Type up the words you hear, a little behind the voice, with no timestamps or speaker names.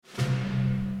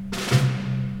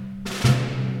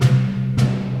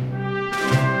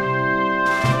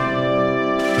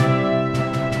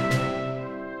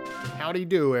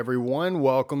do, everyone?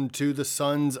 Welcome to the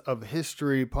Sons of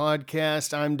History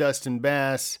podcast. I'm Dustin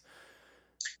Bass.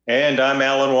 And I'm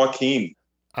Alan Wakim.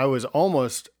 I was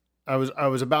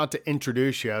about to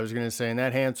introduce you. I was going to say, and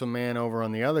that handsome man over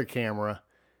on the other camera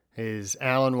is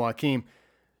Alan Wakim.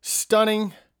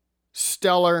 Stunning,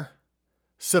 stellar,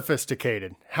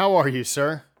 sophisticated. How are you,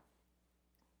 sir?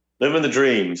 Living the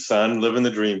dream, son. Living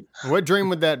the dream. What dream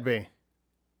would that be?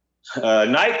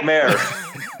 Nightmare.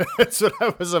 That's what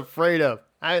I was afraid of.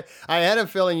 I had a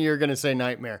feeling you were going to say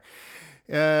nightmare.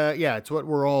 Yeah, it's what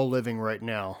we're all living right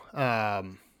now.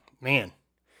 Man.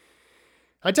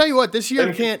 I tell you what, this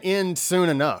year can't end soon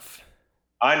enough.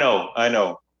 I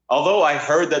know. Although I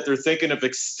heard that they're thinking of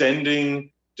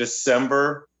extending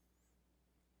December.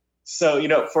 So,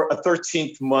 for a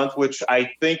 13th month, which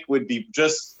I think would be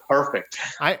just perfect.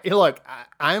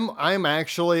 I'm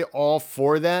actually all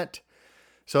for that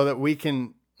so that we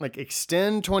can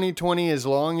extend 2020 as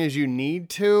long as you need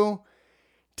to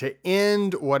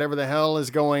end whatever the hell is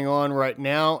going on right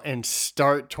now and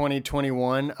start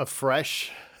 2021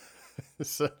 afresh.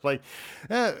 So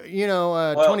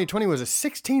 2020 was a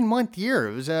 16-month year.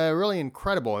 It was really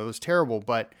incredible. It was terrible,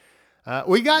 but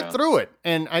we got through it.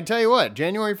 And I tell you what,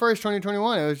 January 1st,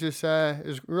 2021, it was just, it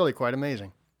was really quite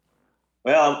amazing.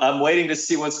 Well, I'm waiting to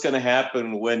see what's going to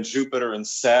happen when Jupiter and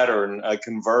Saturn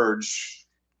converge.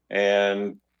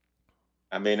 And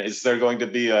I mean, is there going to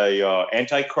be a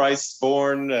Antichrist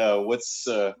born? Well,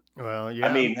 yeah.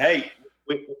 I mean, hey,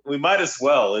 we might as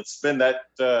well. It's been that.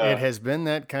 It has been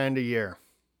that kind of year.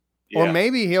 Yeah. Or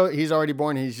maybe he's already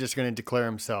born. He's just going to declare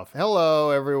himself. Hello,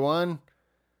 everyone.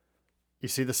 You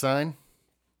see the sign?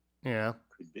 Yeah.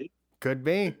 Could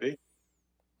be. Yeah.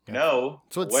 No.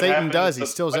 That's what Satan does. He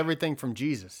steals everything from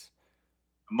Jesus.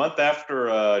 A month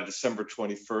after December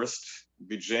 21st.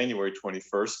 Be January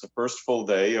 21st, the first full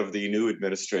day of the new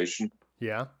administration.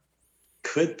 Yeah.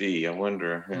 Could be, I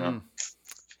wonder.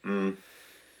 Yeah.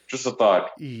 Just a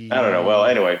thought. Yeah. I don't know. Well,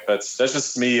 anyway, that's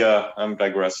just me. I'm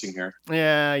digressing here.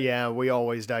 Yeah, we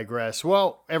always digress.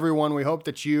 Well, everyone, we hope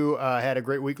that you had a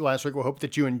great week last week. We hope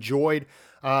that you enjoyed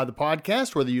the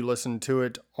podcast, whether you listened to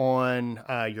it on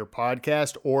your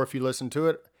podcast or if you listened to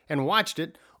it and watched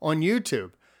it on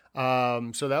YouTube.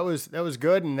 So that was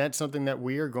good, and that's something that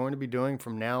we are going to be doing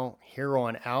from now here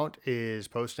on out, is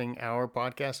posting our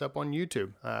podcast up on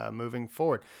YouTube moving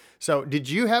forward. So did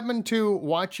you happen to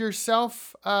watch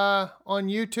yourself on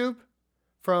YouTube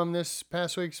from this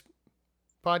past week's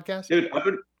podcast? Dude,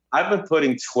 I've been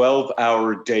putting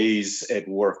 12-hour days at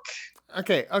work.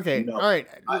 Okay. No. All right.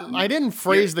 I didn't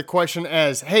phrase the question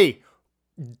as, hey,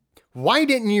 why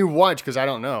didn't you watch? Because I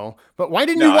don't know. But why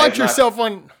didn't you watch yourself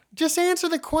on... Just answer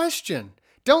the question.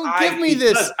 Don't give me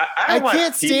this. I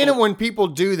can't stand it when people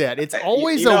do that. It's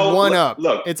always a one-up.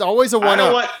 Look, it's always a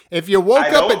one-up. If you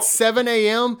woke up at 7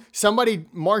 a.m., somebody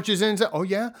marches in and says, oh,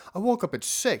 yeah, I woke up at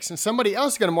 6. And somebody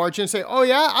else is going to march in and say, oh,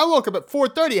 yeah, I woke up at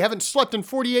 4:30. I haven't slept in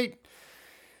 48.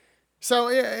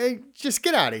 So just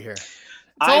get out of here.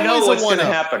 I know what's going to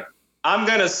happen. I'm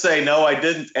going to say, no, I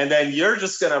didn't. And then you're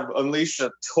just going to unleash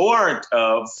a torrent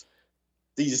of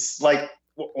these,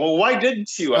 well, why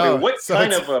didn't you? I mean, what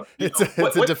kind of a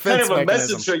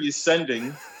message are you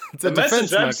sending? It's a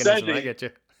defense mechanism. I get you.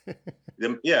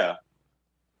 Yeah.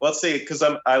 Well, see, because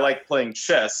I like playing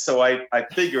chess, so I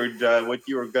figured what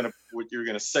you were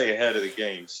gonna say ahead of the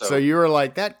game. So you were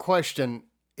like, that question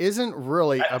isn't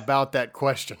really about that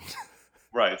question.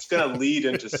 Right. It's gonna lead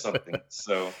into something.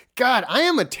 So God, I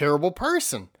am a terrible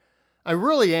person. I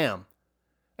really am,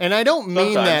 and I don't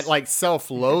mean that like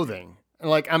self-loathing.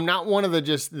 I'm not one of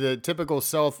the typical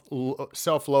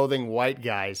self-loathing white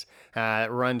guys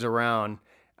that runs around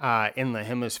in the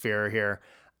hemisphere here.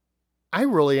 I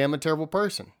really am a terrible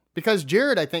person because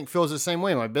Jared, I think, feels the same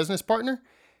way. My business partner,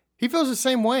 he feels the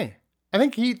same way. I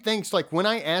think he thinks when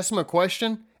I ask him a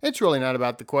question, it's really not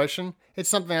about the question. It's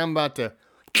something I'm about to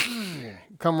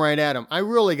come right at him. I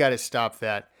really got to stop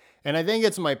that. And I think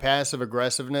it's my passive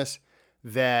aggressiveness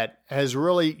that has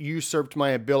really usurped my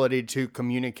ability to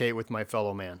communicate with my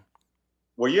fellow man.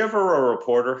 Were you ever a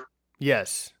reporter?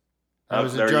 Yes. I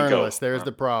was a journalist. There's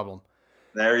the problem.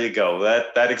 There you go.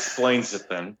 That explains it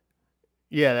then.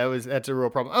 Yeah, that's a real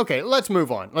problem. Okay, let's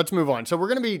move on. So we're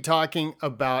going to be talking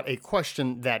about a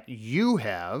question that you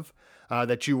have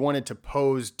that you wanted to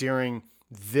pose during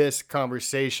this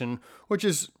conversation, which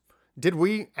is, did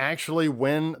we actually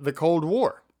win the Cold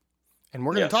War? And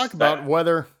we're going to talk about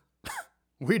whether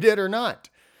we did or not.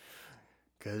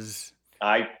 Because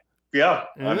I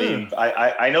mean,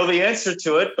 I know the answer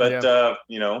to it, but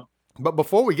But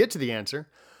before we get to the answer,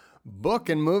 book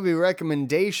and movie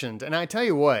recommendations. And I tell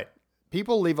you what,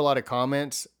 people leave a lot of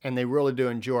comments, and they really do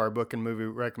enjoy our book and movie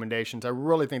recommendations. I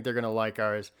really think they're going to like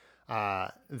ours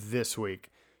this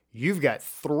week. You've got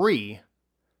 3,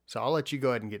 so I'll let you go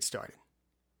ahead and get started.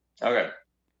 Okay.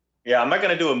 Yeah, I'm not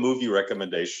going to do a movie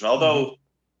recommendation, although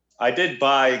I did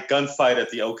buy Gunfight at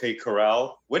the OK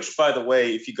Corral, which, by the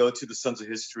way, if you go to the Sons of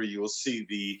History, you will see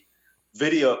the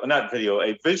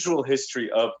a visual history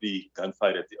of the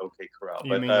gunfight at the OK Corral.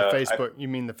 You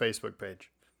mean the Facebook page?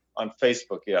 On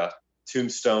Facebook, yeah.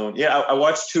 Tombstone. Yeah, I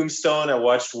watched Tombstone. I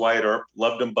watched Wyatt Earp.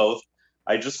 Loved them both.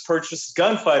 I just purchased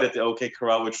Gunfight at the OK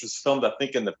Corral, which was filmed, I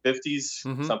think, in the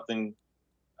 50s, something.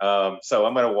 So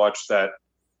I'm going to watch that.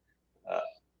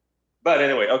 But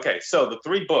anyway, okay. So the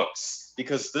 3 books,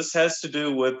 because this has to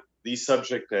do with the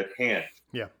subject at hand.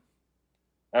 Yeah.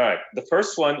 All right. The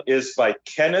first one is by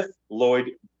Kenneth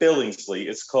Lloyd Billingsley.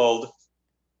 It's called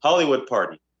Hollywood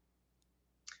Party.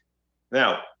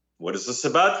 Now, what is this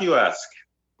about, you ask?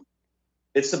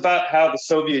 It's about how the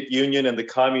Soviet Union and the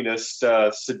communists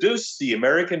seduced the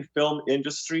American film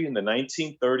industry in the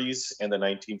 1930s and the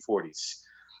 1940s.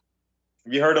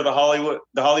 Have you heard of the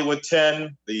Hollywood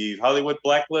 10, the Hollywood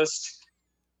Blacklist?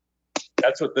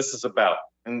 That's what this is about.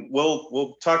 And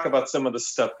we'll talk about some of the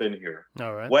stuff in here.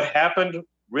 All right. What happened it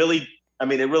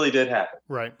really did happen.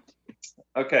 Right.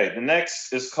 Okay, the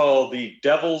next is called The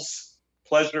Devil's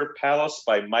Pleasure Palace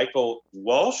by Michael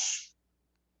Walsh.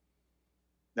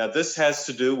 Now, this has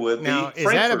to do with the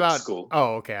Frankfurt School.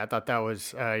 Oh, okay. I thought that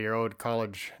was your old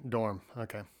college dorm.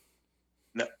 Okay.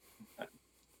 No,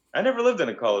 I never lived in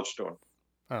a college dorm.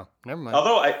 Oh, never mind.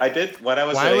 Although I did when I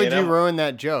was at Why would A&M, you ruin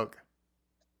that joke?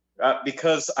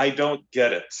 Because I don't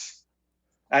get it.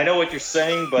 I know what you're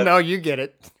saying, but... No, you get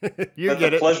it. You get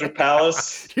the it. Pleasure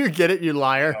Palace. You get it, you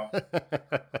liar. I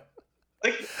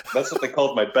think that's what they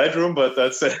called my bedroom, but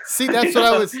that's it. See, that's what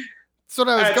I was going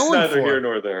for. It's neither here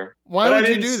nor there. Why would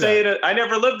you do that? I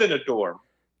never lived in a dorm.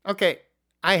 Okay,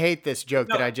 I hate this joke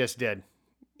that I just did.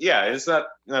 Yeah, it's not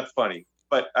funny,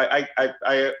 but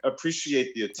I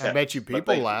appreciate the attempt. I bet you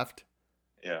people laughed.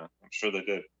 Yeah, I'm sure they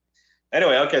did.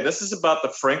 Anyway, okay, this is about the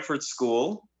Frankfurt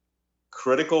School,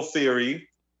 critical theory,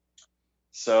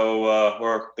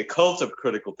 or the cult of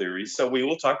critical theory. So we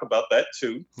will talk about that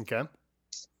too. Okay.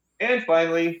 And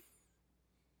finally,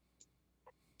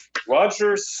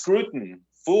 Roger Scruton,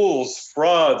 Fools,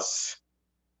 Frauds,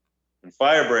 and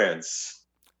Firebrands.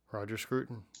 Roger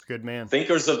Scruton, good man.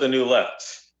 Thinkers of the New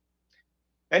Left.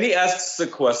 And he asks the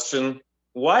question,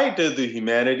 why did the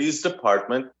humanities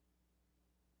department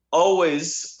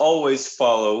always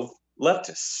follow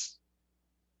leftists?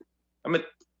 I mean,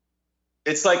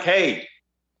 it's like, hey,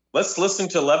 let's listen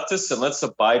to leftists and let's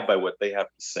abide by what they have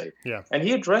to say. Yeah. And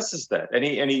he addresses that, and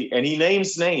he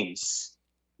names names.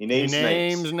 He names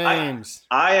names.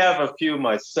 I have a few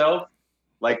myself,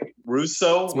 like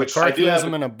Rousseau, it's which McCarthyism I do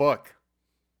have in a book.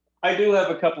 I do have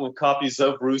a couple of copies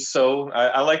of Rousseau.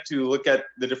 I like to look at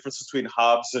the difference between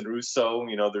Hobbes and Rousseau.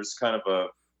 You know, there's kind of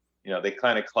they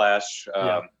kind of clash.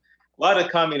 A lot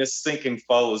of communist thinking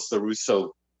follows the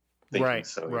Rousseau thinking. Right,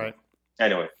 so, right.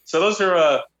 Anyway, so those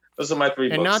are my 3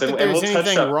 books. And not that there's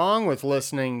anything wrong with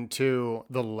listening to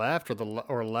the left or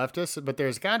leftists, but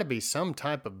there's got to be some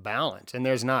type of balance, and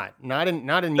there's not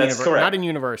in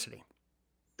university.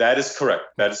 That is correct.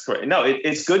 No,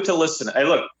 it's good to listen.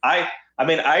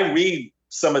 I read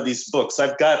some of these books.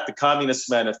 I've got the Communist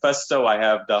Manifesto. I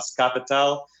have Das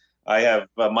Kapital. I have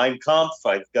Mein Kampf.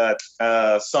 I've got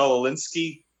Saul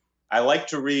Alinsky. I like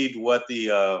to read what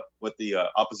the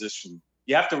opposition.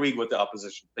 You have to read what the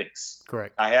opposition thinks.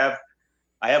 Correct. I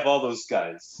have all those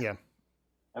guys. Yeah.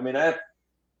 I mean, I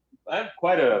have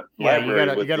quite a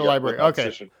library. You got a library.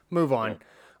 Okay, move on. Yeah.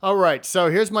 All right,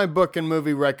 so here's my book and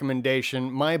movie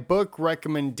recommendation. My book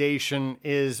recommendation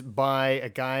is by a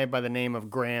guy by the name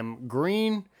of Graham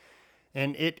Greene,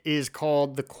 and it is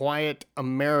called The Quiet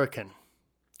American.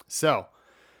 So,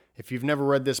 if you've never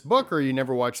read this book or you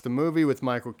never watched the movie with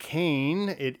Michael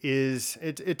Caine, it's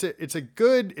a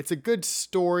good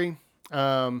story.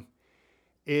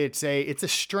 It's a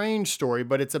strange story,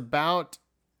 but it's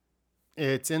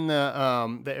in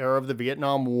the era of the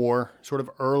Vietnam War, sort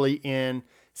of early in.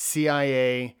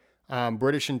 CIA,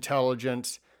 British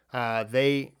intelligence,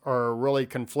 they are really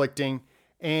conflicting,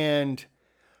 and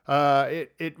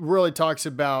it really talks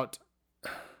about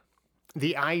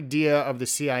the idea of the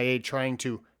CIA trying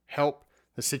to help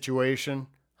the situation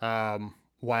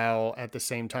while at the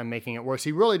same time making it worse.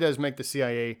 He really does make the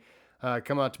CIA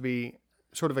come out to be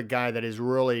sort of a guy that is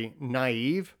really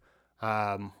naive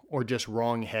or just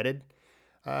wrong-headed.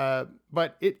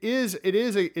 But it's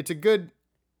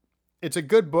a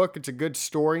good book. It's a good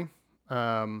story.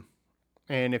 And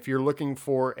if you're looking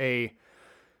for a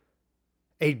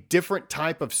a different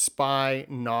type of spy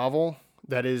novel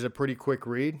that is a pretty quick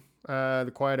read.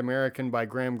 The Quiet American by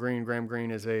Graham Greene. Graham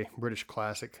Greene is a British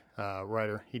classic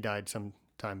writer. He died some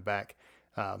time back.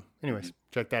 Anyways,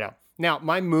 check that out. Now,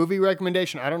 my movie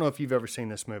recommendation, I don't know if you've ever seen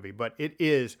this movie, but it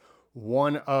is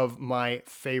one of my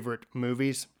favorite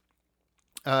movies.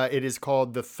 It is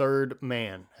called The Third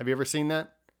Man. Have you ever seen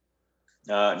that?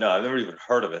 No, I've never even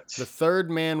heard of it. The Third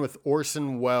Man with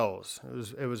Orson Welles.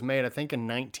 It was made, I think, in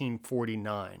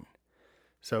 1949.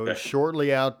 So Okay.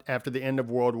 shortly out after the end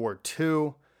of World War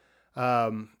II.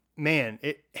 Man,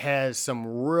 it has some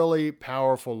really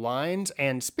powerful lines.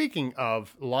 And speaking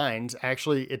of lines,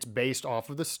 actually, it's based off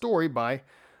of the story by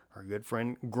our good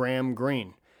friend Graham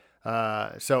Greene.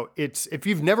 So if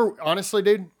you've never, honestly,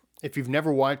 dude, if you've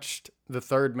never watched The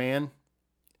Third Man,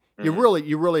 you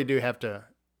really do have to.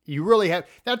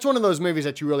 That's one of those movies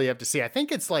that you really have to see. I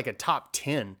think it's like a top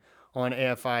 10 on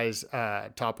AFI's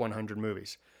top 100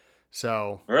 movies.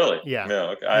 So really, yeah,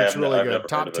 okay. It's really good.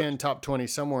 Top 10, top 20,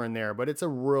 somewhere in there. But it's a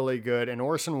really good. And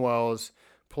Orson Welles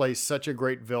plays such a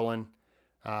great villain.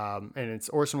 And it's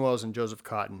Orson Welles and Joseph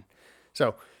Cotton.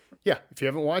 So yeah, if you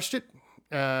haven't watched it,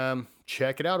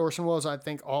 check it out. Orson Welles, I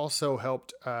think, also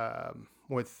helped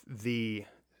with the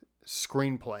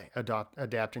screenplay,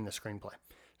 adapting the screenplay.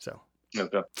 So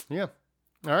Okay. yeah.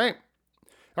 All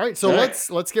right. So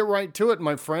let's get right to it,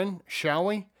 my friend, shall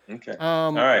we? Okay.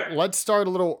 All right. Let's start a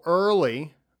little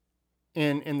early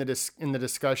in the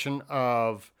discussion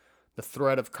of the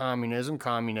threat of communism.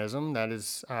 That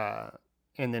is,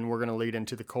 and then we're going to lead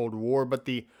into the Cold War. But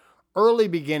the early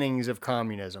beginnings of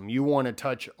communism. You want to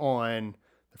touch on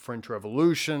the French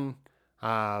Revolution,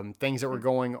 things that were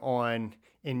going on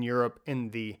in Europe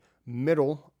in the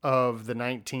middle of the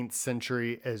 19th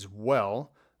century as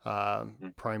well.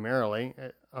 Primarily,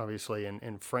 obviously,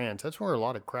 in France. That's where a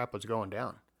lot of crap was going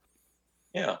down.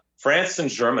 Yeah, France and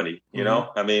Germany. You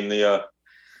know, I mean,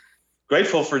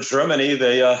 grateful for Germany.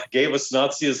 They gave us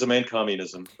Nazism and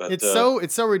communism. But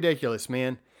it's so ridiculous,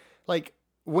 man. Like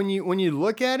when you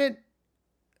look at it,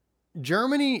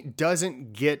 Germany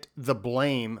doesn't get the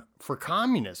blame for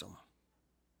communism.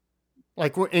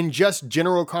 Like in just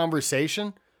general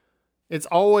conversation, it's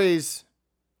always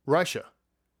Russia.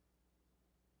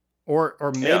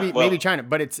 Or maybe China,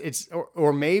 but it's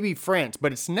maybe France,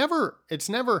 but it's never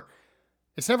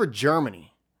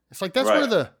Germany. It's like that's right. where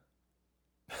the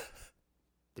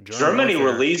Germany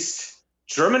released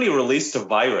a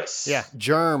virus. Yeah,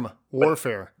 germ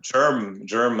warfare.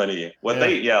 Germany.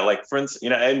 Like friends,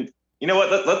 and you know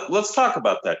what? Let's talk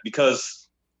about that because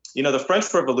the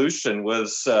French Revolution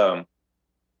was.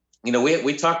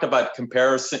 We talked about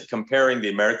comparing the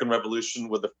American Revolution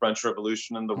with the French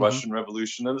Revolution and the Russian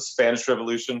Revolution and the Spanish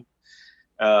Revolution,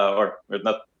 or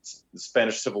not the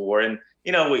Spanish Civil War. And,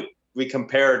 we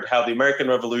compared how the American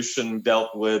Revolution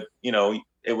dealt with,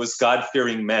 it was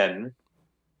God-fearing men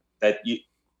that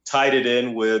tied it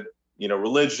in with,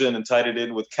 religion and tied it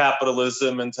in with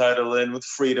capitalism and tied it in with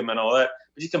freedom and all that.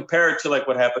 But you compare it to like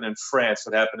what happened in France,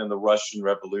 what happened in the Russian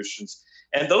revolutions.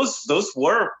 And those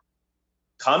were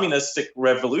communistic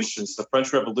revolutions. The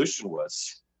French Revolution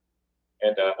was,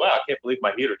 and I can't believe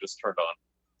my heater just turned on.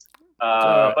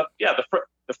 But yeah,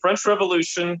 the French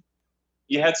Revolution,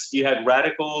 you had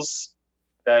radicals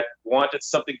that wanted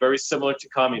something very similar to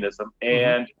communism,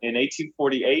 and in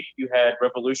 1848, you had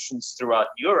revolutions throughout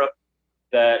Europe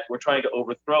that were trying to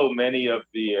overthrow many of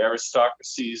the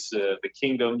aristocracies, the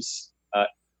kingdoms.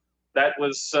 That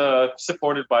was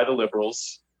supported by the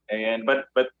liberals,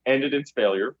 but ended in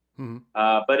failure.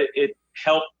 But it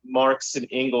helped Marx and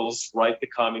Engels write the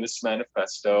Communist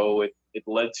Manifesto. It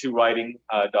led to writing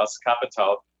Das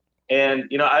Kapital. And,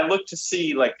 I looked to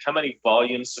see like how many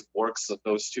volumes of works that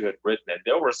those two had written. And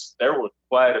there were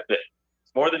quite a bit,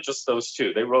 more than just those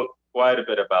two. They wrote quite a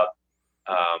bit about,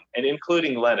 and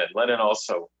including Lenin. Lenin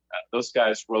also, those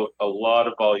guys wrote a lot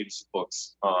of volumes of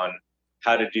books on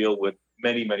how to deal with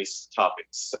many, many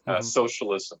topics,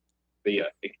 socialism, the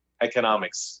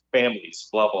economics, families,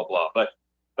 blah, blah, blah. But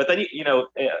then,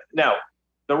 now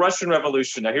the Russian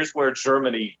Revolution, now here's where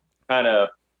Germany kind of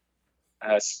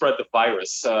spread the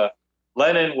virus.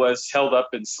 Lenin was held up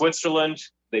in Switzerland.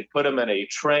 They put him in a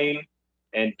train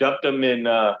and dumped him in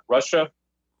Russia,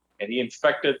 and he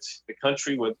infected the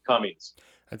country with communism.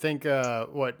 I think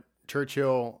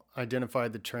Churchill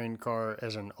identified the train car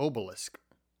as an obelisk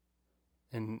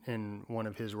in one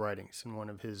of his writings, in one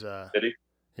of his... Did he?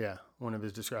 Yeah, one of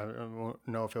his descriptions. I don't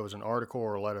know if it was an article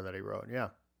or a letter that he wrote.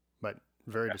 Yeah, but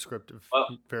very descriptive,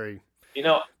 very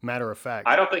matter of fact.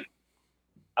 I don't think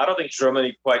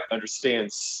Germany quite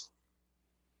understands.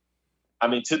 I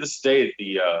mean, to this day,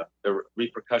 the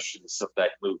repercussions of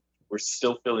that move. We're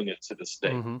still feeling it to this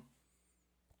day. Mm-hmm.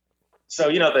 So,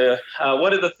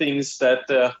 one of the things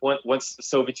that once the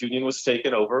Soviet Union was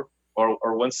taken over,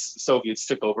 or once the Soviets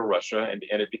took over Russia and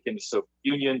it became the Soviet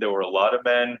Union, there were a lot of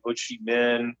men, Ho Chi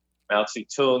Minh, Mao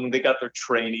Zedong, they got their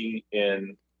training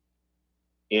in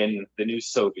the new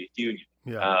Soviet Union.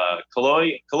 Yeah.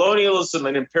 Colonialism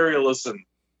and imperialism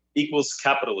equals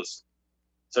capitalism.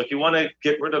 So if you want to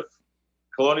get rid of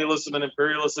colonialism and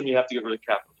imperialism, you have to get rid of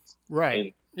capitalism.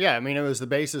 Right. Yeah, I mean, it was the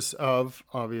basis of,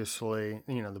 obviously,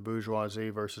 the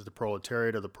bourgeoisie versus the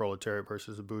proletariat, or the proletariat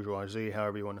versus the bourgeoisie,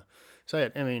 however you want to say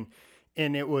it. I mean,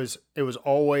 and it was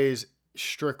always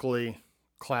strictly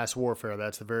class warfare.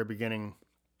 That's the very beginning.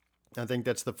 I think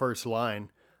that's the first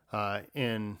line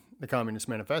in the Communist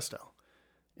Manifesto,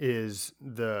 is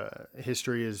the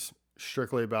history is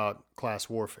strictly about class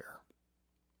warfare.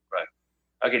 Right.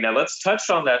 Okay, now let's touch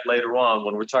on that later on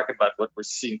when we're talking about what we're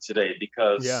seeing today,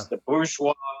 because the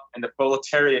bourgeois and the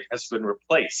proletariat has been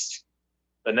replaced.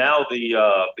 But now the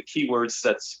keywords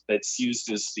that's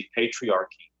used is the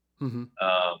patriarchy, mm-hmm.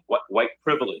 White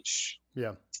privilege,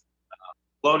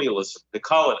 colonialism, the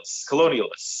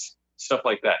colonialists, stuff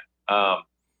like that.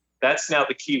 That's now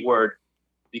the key word,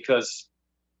 because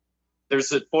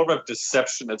there's a form of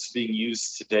deception that's being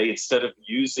used today. Instead of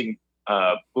using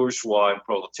bourgeois and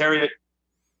proletariat,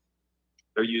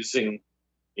 they're using,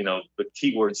 the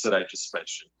keywords that I just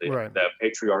mentioned, the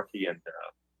patriarchy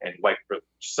and white privilege.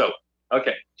 So,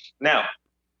 okay, now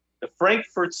the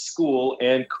Frankfurt School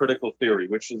and critical theory,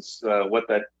 which is what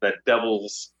that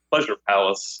devil's pleasure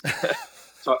palace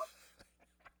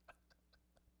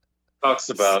talks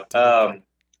about.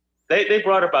 They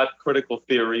brought about critical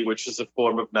theory, which is a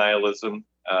form of nihilism,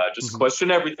 just mm-hmm.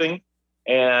 question everything.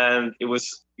 And it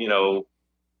was,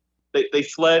 they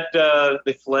fled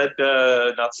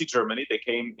Nazi Germany. They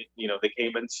came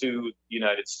into the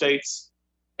United States,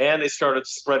 and they started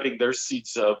spreading their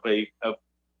seeds of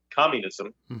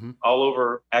communism mm-hmm. all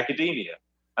over academia.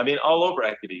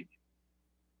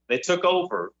 They took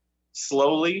over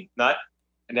slowly, not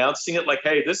announcing it like,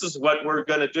 hey, this is what we're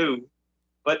going to do.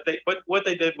 But what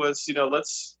they did was,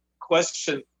 let's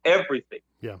question everything.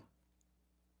 Yeah.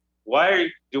 Why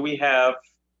do we have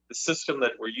the system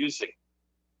that we're using?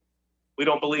 We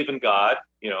don't believe in God,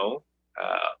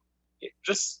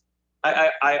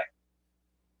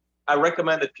 I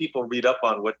recommend that people read up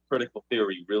on what critical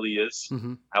theory really is,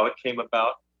 mm-hmm. how it came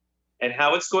about, and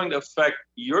how it's going to affect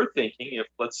your thinking. If,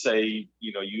 let's say,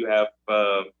 you have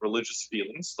religious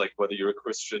feelings, like whether you're a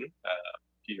Christian,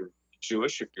 if you're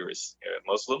Jewish, if you're a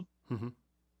Muslim, mm-hmm.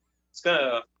 it's going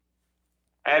to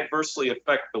adversely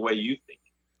affect the way you think.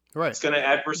 Right. It's going to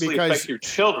adversely affect your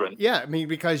children. Yeah,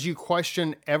 because you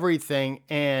question everything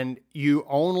and you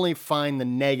only find the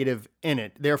negative in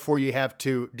it. Therefore, you have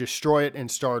to destroy it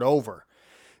and start over.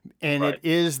 And it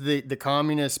is the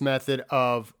communist method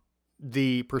of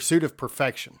the pursuit of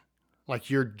perfection. Like,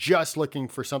 you're just looking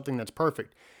for something that's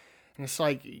perfect. And it's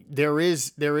like there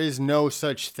is no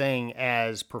such thing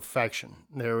as perfection.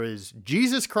 There is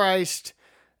Jesus Christ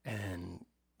and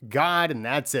God, and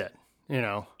that's it.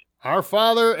 Our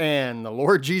Father and the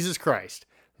Lord Jesus Christ.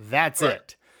 That's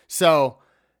it. So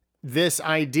this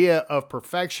idea of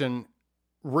perfection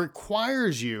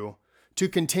requires you to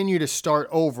continue to start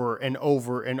over and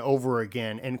over and over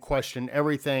again and question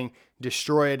everything,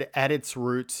 destroy it at its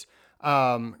roots.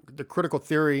 The critical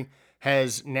theory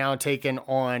has now taken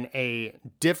on a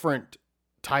different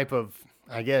type of,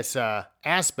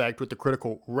 aspect with the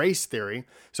critical race theory.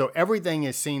 So everything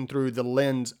is seen through the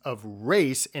lens of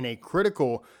race in a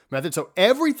critical method. So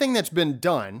everything that's been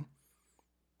done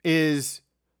is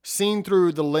seen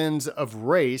through the lens of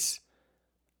race,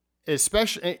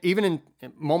 especially even in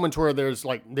moments where there's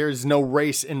no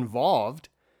race involved.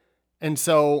 And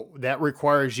so that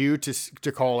requires you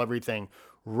to call everything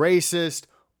racist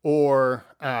or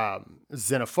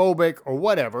xenophobic or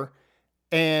whatever.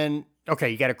 And okay,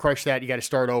 you got to crush that. You got to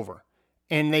start over.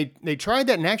 And they tried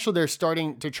that, and actually they're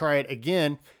starting to try it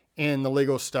again in the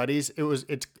legal studies. It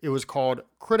was called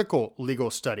critical legal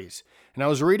studies. And I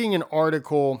was reading an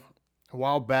article a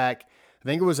while back. I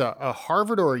think it was a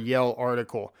Harvard or a Yale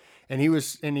article, and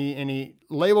he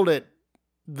labeled it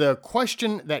the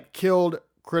question that killed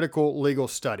critical legal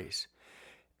studies.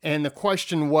 And the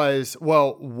question was,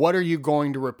 well, what are you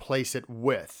going to replace it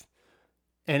with?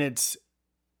 And it's,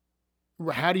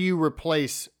 how do you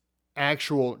replace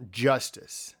actual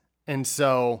justice? And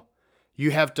so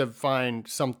you have to find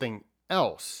something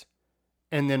else.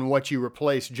 And then what you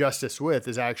replace justice with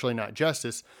is actually not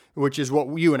justice, which is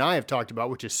what you and I have talked about,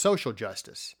 which is social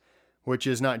justice, which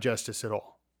is not justice at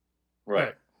all.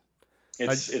 Right.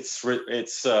 It's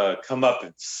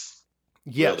comeuppance.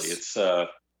 Yes. Really,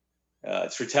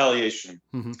 it's retaliation.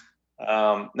 Mm-hmm.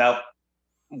 Now,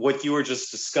 what you were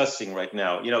just discussing right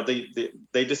now,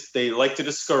 they like to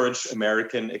discourage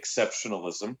American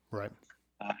exceptionalism, Right.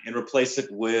 And replace it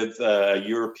with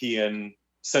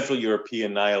Central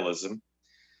European nihilism.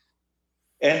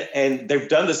 And they've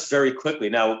done this very quickly.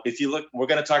 Now, if you look, we're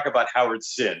going to talk about Howard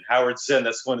Zinn. Howard Zinn,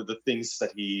 that's one of the things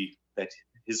that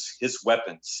his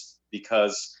weapons,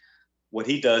 because what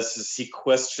he does is he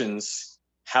questions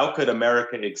how could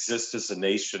America exist as a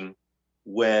nation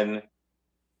when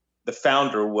the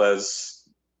founder was,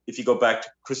 if you go back to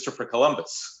Christopher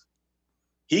Columbus,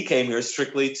 he came here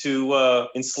strictly to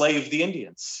enslave the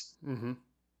Indians. Mm-hmm.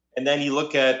 And then you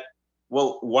look at,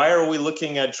 well, why are we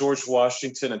looking at George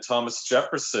Washington and Thomas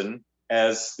Jefferson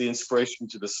as the inspiration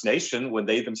to this nation when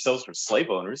they themselves are slave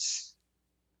owners?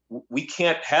 We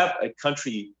can't have a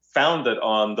country founded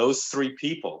on those three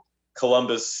people,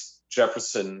 Columbus,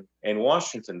 Jefferson, and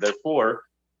Washington. Therefore,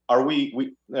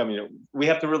 we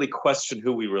have to really question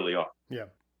who we really are. Yeah.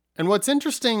 And what's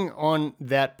interesting on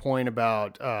that point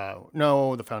about,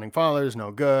 no, the founding fathers,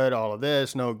 no good, all of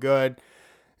this, no good.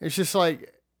 It's just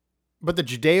like, but the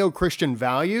Judeo-Christian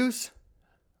values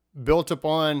built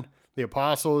upon the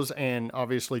apostles and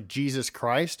obviously Jesus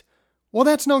Christ, well,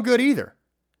 that's no good either.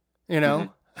 Mm-hmm.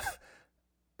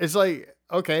 It's like,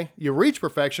 okay, you reach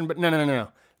perfection, but no.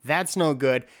 That's no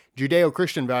good.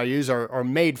 Judeo-Christian values are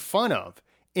made fun of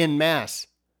en masse,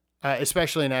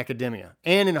 especially in academia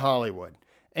and in Hollywood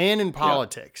and in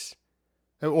politics.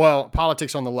 Yeah. Well,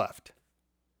 politics on the left.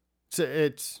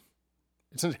 It's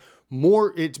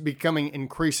becoming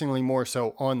increasingly more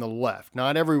so on the left.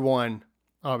 Not everyone,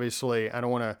 obviously, I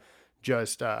don't want to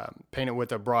just paint it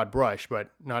with a broad brush,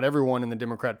 but not everyone in the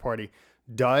Democrat Party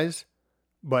does,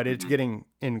 but it's getting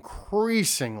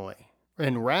increasingly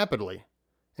and rapidly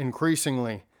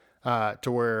increasingly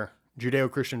to where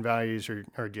Judeo-Christian values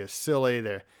are just silly.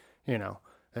 They're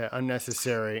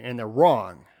unnecessary, and they're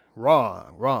wrong.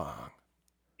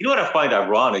 You know what I find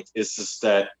ironic is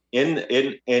that in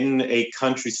a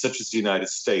country such as the United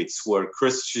States, where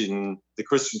the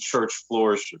Christian church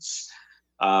flourishes,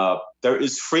 there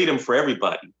is freedom for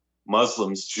everybody: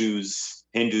 Muslims, Jews,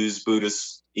 Hindus,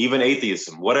 Buddhists, even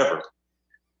atheism, whatever.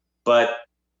 But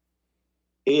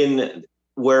in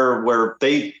where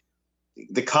the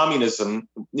communism,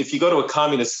 if you go to a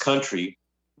communist country,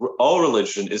 all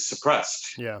religion is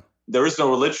suppressed. Yeah, there is no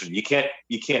religion. You can't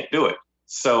do it.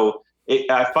 So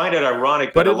I find it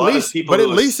ironic but that at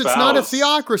least it's not a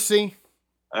theocracy.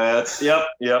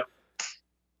 Yep.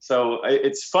 So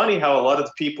it's funny how a lot of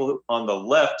the people on the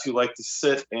left who like to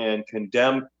sit and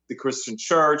condemn the Christian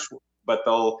church, but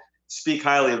they'll speak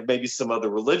highly of maybe some other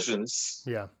religions.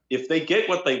 Yeah. If they get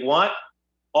what they want,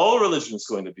 all religion is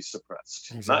going to be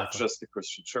suppressed, exactly. Not just the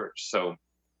Christian church. So,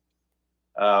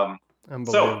 we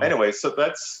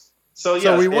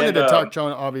wanted to touch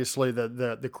on obviously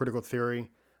the critical theory.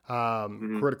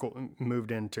 Critical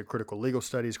moved into critical legal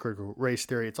studies, critical race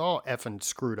theory. It's all effing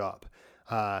screwed up.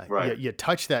 Right. You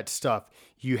touch that stuff,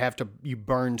 you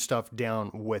burn stuff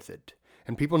down with it,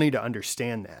 and people need to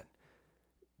understand that.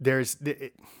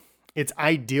 It's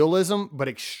idealism, but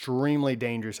extremely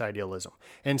dangerous idealism.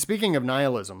 And speaking of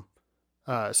nihilism,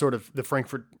 sort of the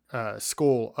Frankfurt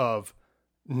School of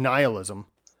nihilism,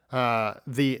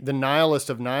 the nihilist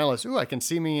of nihilists. Ooh, I can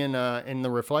see me in the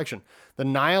reflection. The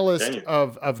nihilist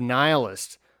of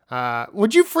nihilists.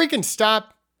 Would you freaking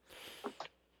stop?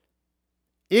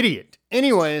 Idiot.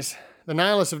 Anyways, the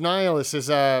nihilist of nihilists is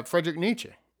Friedrich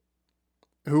Nietzsche,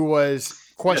 who was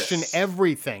question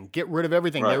everything, get rid of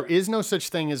everything. Right. There is no such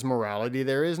thing as morality.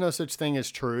 There is no such thing as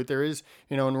truth. There is,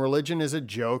 and religion is a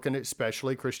joke, and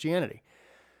especially Christianity.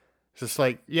 It's just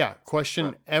like,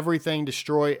 question everything,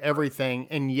 destroy everything.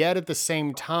 And yet at the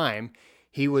same time,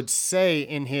 he would say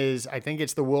in his, I think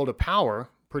it's The Will to Power,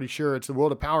 pretty sure it's The Will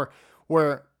to Power,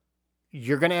 where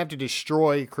you're going to have to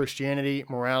destroy Christianity,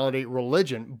 morality,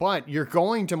 religion, but you're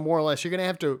going to more or less, you're going to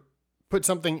have to put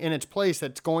something in its place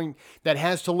that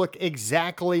has to look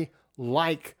exactly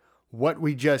like what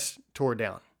we just tore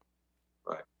down.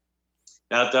 Right.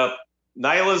 Now, the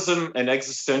nihilism and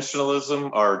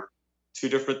existentialism are two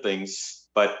different things,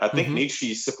 but I think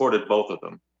Nietzsche supported both of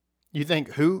them. You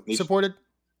think who supported?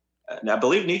 I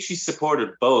believe Nietzsche supported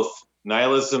both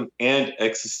nihilism and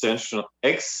existentialism.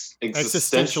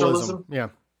 Yeah.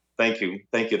 Thank you.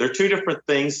 They're two different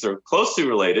things. They're closely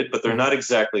related, but they're not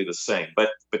exactly the same. But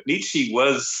Nietzsche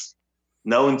was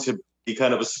known to be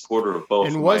kind of a supporter of both.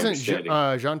 And wasn't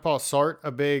Jean-Paul Sartre a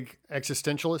big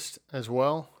existentialist as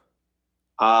well?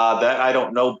 That I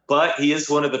don't know, but he is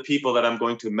one of the people that I'm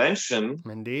going to mention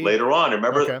Indeed. later on.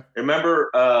 Remember,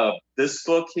 Okay. This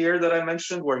book here that I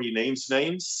mentioned where he names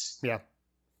names? Yeah.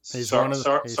 He's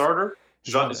Sartre?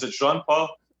 Is it Jean-Paul?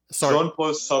 Sartre.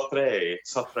 Jean-Paul Sartre.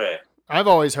 Sartre. I've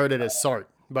always heard it as Sartre,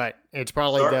 but it's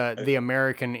probably Sartre? the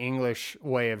American English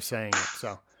way of saying it.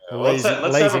 So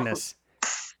Laziness.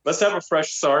 Let's have a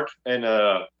fresh start and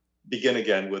begin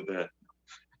again with the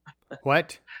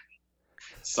what?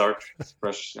 Sartre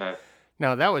fresh.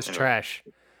 No, that was trash.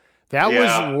 That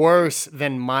was worse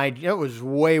than it was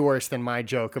way worse than my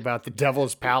joke about the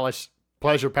Devil's Palace,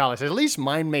 Pleasure Palace. At least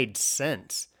mine made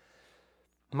sense.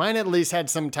 Mine at least had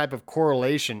some type of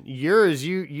correlation. Yours,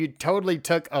 you totally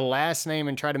took a last name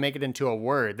and tried to make it into a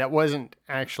word. That wasn't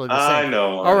actually the same. I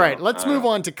know. All right, let's move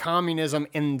on to communism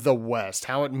in the West,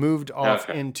 how it moved off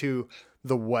into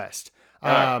the West.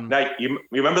 Now, you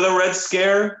remember the Red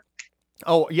Scare?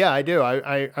 Oh, yeah, I do.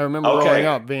 I remember growing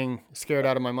up being scared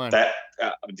out of my mind.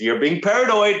 You're being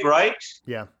paranoid, right?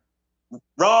 Yeah.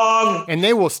 Wrong. And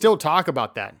they will still talk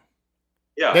about that.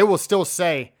 Yeah. They will still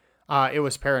say it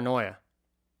was paranoia.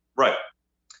 Right.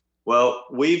 Well,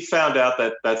 we've found out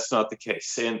that that's not the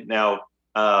case. And now,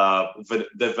 the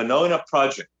Venona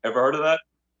Project, ever heard of that?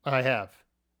 I have.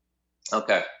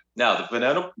 Okay. Now,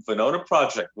 the Venona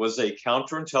Project was a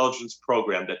counterintelligence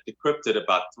program that decrypted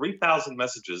about 3,000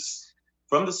 messages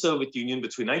from the Soviet Union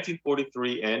between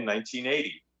 1943 and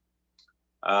 1980.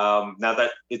 Now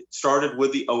that it started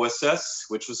with the OSS,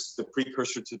 which was the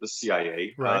precursor to the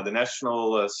CIA, right. The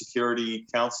National Security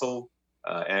Council,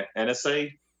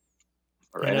 NSA,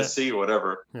 or NSC, or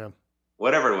whatever. Yeah.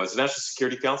 Whatever it was, the National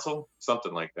Security Council,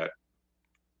 something like that.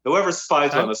 Whoever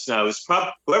spies on us now is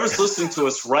whoever's listening to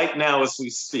us right now as we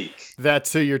speak.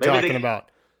 That's who you're talking about.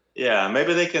 Yeah,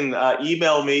 maybe they can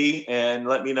email me and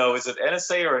let me know, is it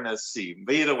NSA or NSC?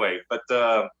 Either way, but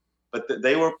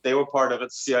they were part of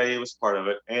it. CIA was part of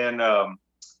it, and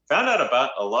found out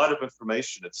about a lot of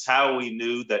information. It's how we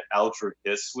knew that Alger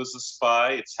Hiss was a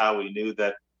spy. It's how we knew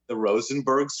that the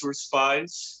Rosenbergs were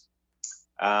spies.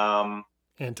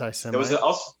 Anti-Semite. There was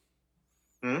also.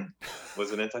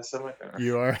 Was it anti-Semite?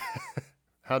 You are.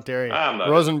 How dare you?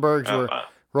 Rosenbergs were. The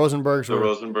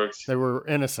Rosenbergs. They were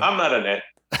innocent. I'm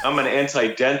an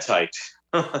anti-dentite.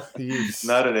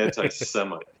 Not an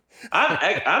anti-Semite.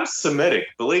 I'm Semitic.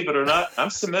 Believe it or not, I'm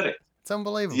Semitic. It's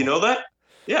unbelievable. You know that?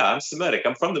 Yeah, I'm Semitic.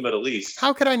 I'm from the Middle East.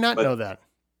 How could I not know that?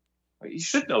 You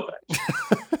should know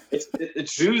that.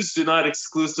 Jews do not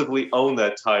exclusively own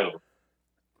that title.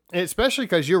 Especially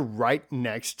because you're right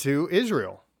next to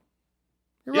Israel.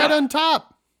 You're right on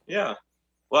top. Yeah.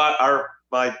 Well,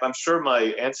 I'm sure my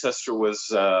ancestor was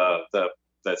the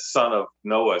son of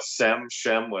Noah,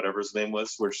 Shem, whatever his name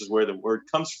was, which is where the word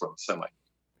comes from, Semite.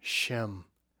 Shem.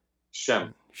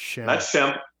 Not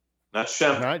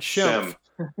Shem.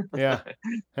 Yeah.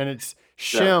 And it's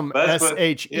Shem,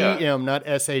 S-H-E-M, not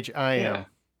S-H-I-M. Yeah.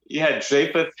 You had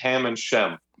Japheth, Ham, and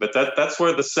Shem, but that's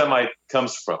where the Semite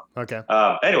comes from. Okay.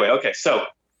 Anyway, okay, so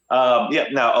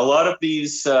now a lot of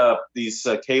these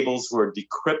cables were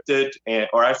decrypted,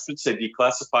 or I should say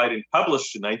declassified and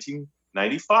published in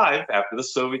 1995 after the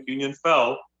Soviet Union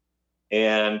fell,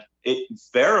 and it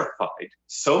verified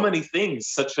so many things,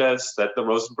 such as that the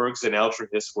Rosenbergs and Alger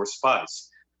Hiss were spies.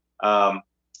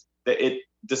 It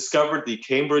discovered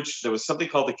there was something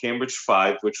called the Cambridge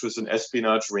Five, which was an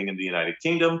espionage ring in the United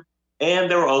Kingdom, and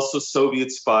there were also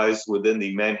Soviet spies within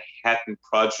the Manhattan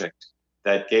Project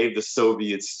that gave the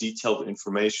Soviets detailed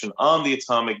information on the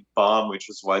atomic bomb, which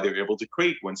is why they were able to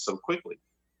create one so quickly.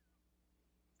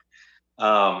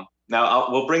 Now,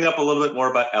 we'll bring up a little bit more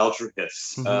about Alger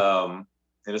Hiss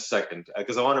in a second,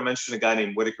 because I want to mention a guy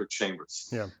named Whittaker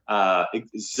Chambers. Yeah.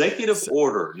 Executive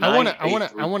Order. I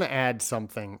want to add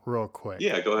something real quick.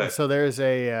 Yeah, go ahead. So there was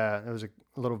a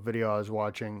little video I was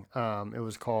watching. It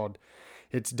was called.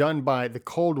 It's done by the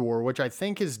Cold War, which I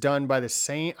think is done by the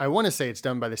same. I want to say it's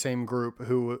done by the same group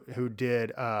who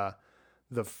did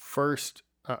the first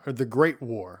the Great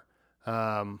War,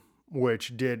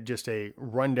 which did just a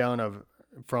rundown of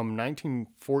from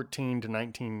 1914 to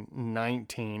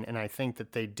 1919, and I think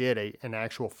that they did an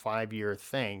actual 5-year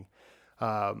thing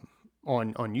on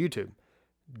YouTube.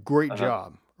 Great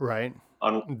job, right?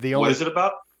 What is it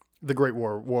about? The Great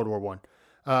War, World War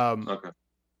I. Okay.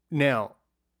 Now,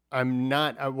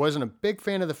 I wasn't a big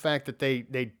fan of the fact that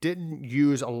they didn't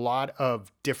use a lot of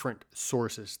different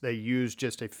sources. They used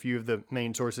just a few of the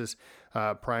main sources,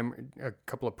 a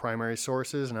couple of primary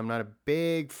sources, and I'm not a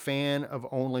big fan of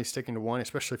only sticking to one,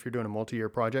 especially if you're doing a multi-year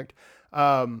project.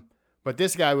 But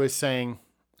this guy was saying,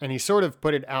 and he sort of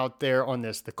put it out there on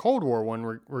the Cold War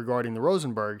one regarding the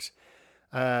Rosenbergs.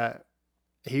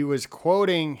 he was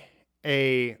quoting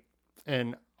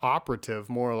an operative,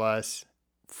 more or less,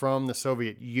 from the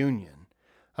Soviet Union.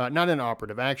 Not an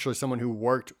operative, actually someone who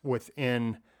worked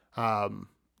within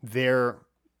their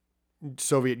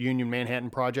Soviet Union Manhattan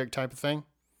Project type of thing.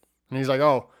 And he's like,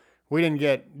 oh, we didn't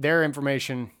get, their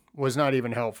information was not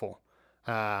even helpful.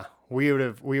 We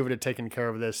would have taken care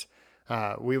of this.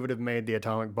 We would have made the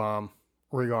atomic bomb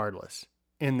regardless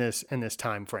in this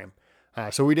time frame.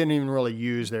 So we didn't even really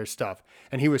use their stuff.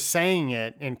 And he was saying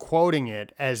it and quoting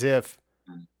it as if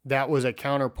that was a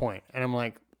counterpoint. And I'm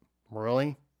like,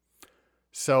 really?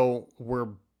 So we're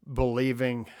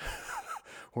believing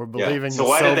So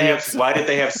why did they have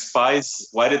spies?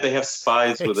 Why did they have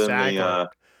spies within the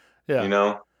yeah. You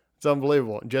know? It's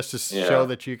unbelievable. Just to show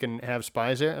that you can have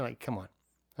spies there. Like, come on.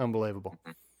 Unbelievable.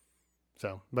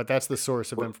 So, but that's the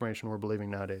source of information we're believing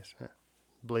nowadays. Yeah.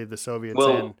 Believe the Soviets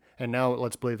and now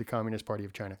let's believe the Communist Party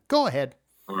of China. Go ahead.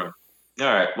 All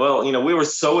right. Well, we were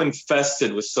so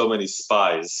infested with so many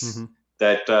spies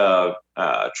that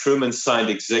Truman signed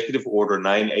Executive Order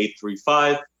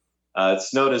 9835.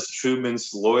 It's known as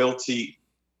Truman's Loyalty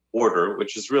Order,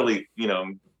 which is really,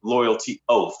 loyalty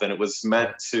oath. And it was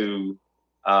meant to,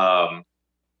 get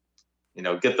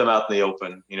them out in the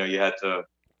open. You had to,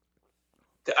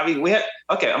 I'm going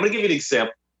to give you an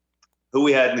example who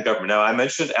we had in the government. Now, I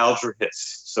mentioned Alger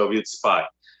Hiss, Soviet spy.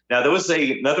 Now, there was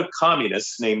another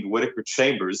communist named Whittaker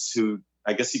Chambers who,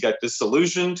 I guess he got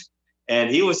disillusioned, and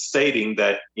he was stating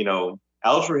that,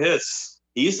 Alger Hiss,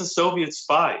 he's a Soviet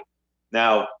spy.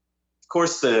 Now, of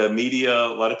course, the media,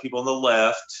 a lot of people on the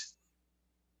left,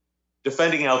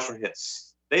 defending Alger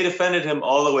Hiss. They defended him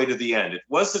all the way to the end. It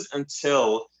wasn't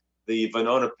until the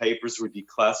Venona papers were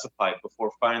declassified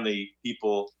before finally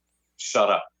people shut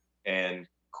up and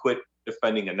quit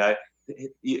defending him. Now,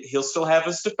 he'll still have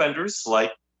his defenders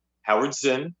like Howard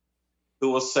Zinn, who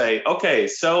will say, okay,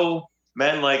 so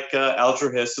men like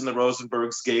Alger Hiss and the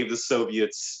Rosenbergs gave the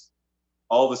Soviets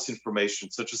all this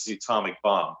information, such as the atomic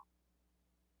bomb.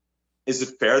 Is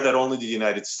it fair that only the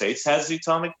United States has the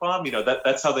atomic bomb?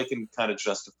 That's how they can kind of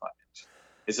justify it.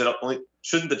 Is it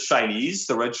shouldn't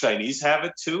the Red Chinese have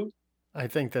it too? I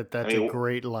think that's a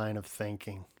great line of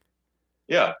thinking.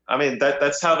 Yeah,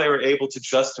 that's how they were able to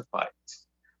justify it.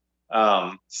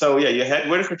 You had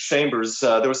Whittaker Chambers.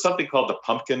 There was something called the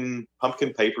Pumpkin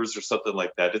Papers or something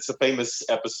like that. It's a famous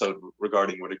episode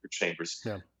regarding Whittaker Chambers.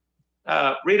 Yeah.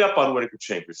 Read up on Whittaker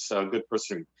Chambers. Good person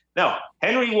to read. Now,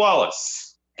 Henry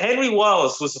Wallace. Henry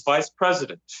Wallace was the vice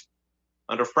president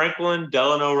under Franklin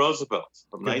Delano Roosevelt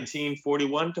from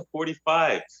 1941 to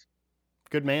 45.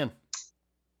 Good man.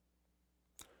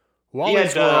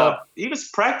 He was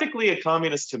practically a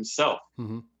communist himself.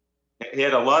 Mm-hmm. He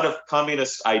had a lot of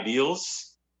communist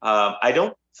ideals. I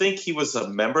don't think he was a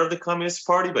member of the Communist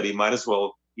Party, but he might as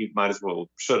well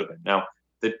should have been. Now,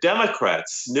 the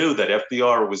Democrats knew that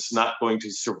FDR was not going to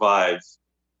survive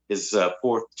his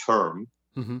fourth term.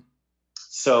 Mm-hmm.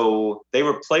 So they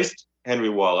replaced Henry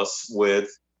Wallace with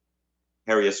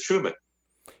Harry S. Truman.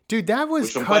 Dude, that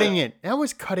was cutting it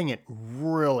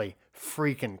really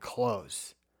freaking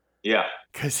close. Yeah.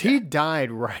 Because he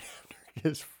died right after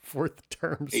his fourth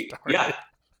term started.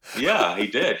 Yeah, he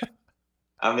did.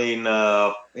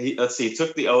 He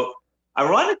took the oath.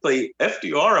 Ironically,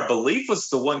 FDR, I believe, was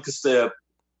the one, because the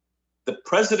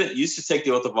president used to take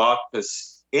the oath of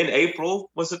office in April,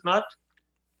 was it not?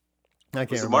 I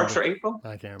can't remember. March or April?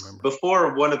 I can't remember.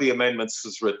 Before one of the amendments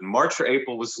was written, March or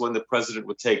April was when the president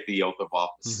would take the oath of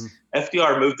office. Mm-hmm.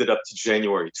 FDR moved it up to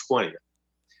January 20th.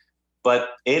 But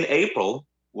in April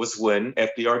was when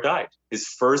FDR died, his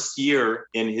first year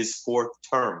in his fourth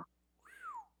term.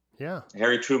 Yeah.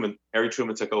 Harry Truman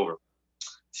took over.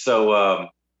 So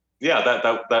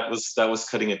that was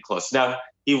cutting it close. Now,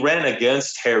 he ran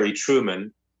against Harry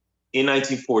Truman in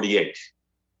 1948,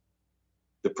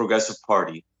 the Progressive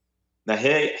Party. Now,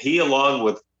 he along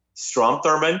with Strom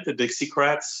Thurmond, the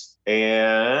Dixiecrats,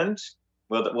 and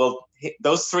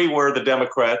those three were the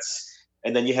Democrats,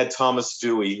 and then you had Thomas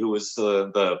Dewey, who was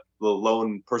the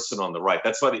lone person on the right.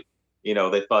 That's why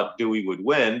they thought Dewey would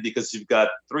win, because you've got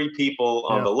three people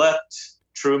on the left: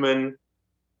 Truman,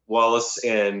 Wallace,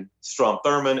 and Strom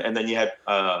Thurmond, and then you had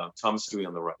Thomas Dewey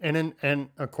on the right. And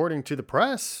according to the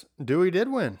press, Dewey did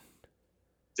win.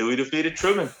 Dewey defeated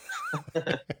Truman.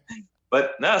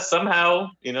 But no, somehow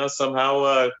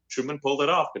Truman pulled it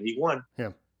off, and he won.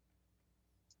 Yeah.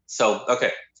 So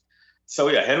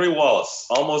Henry Wallace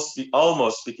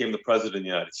almost became the president of the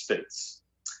United States.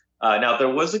 Now, there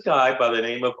was a guy by the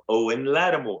name of Owen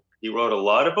Lattimore. He wrote a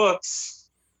lot of books,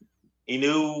 He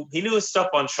knew his stuff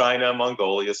on China,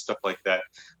 Mongolia, stuff like that.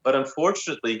 But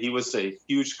unfortunately, he was a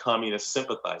huge communist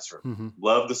sympathizer. Mm-hmm.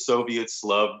 Loved the Soviets,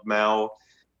 loved Mao.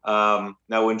 Now,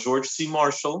 when George C.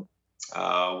 Marshall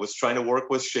was trying to work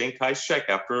with Chiang Kai-shek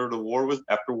after World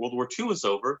War II was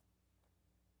over,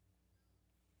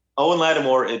 Owen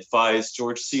Lattimore advised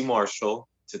George C. Marshall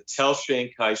to tell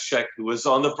Chiang Kai-shek, who was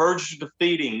on the verge of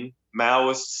defeating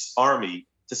Maoist's army,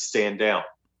 to stand down,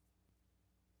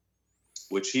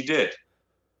 which he did.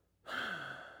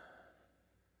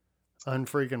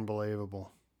 Unfreaking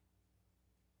believable.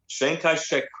 Chiang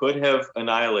Kai-shek could have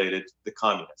annihilated the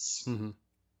communists. Mm-hmm.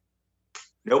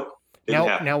 Nope. Didn't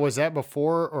happen. Now, was that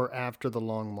before or after the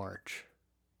Long March?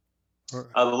 The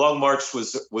Long March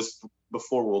was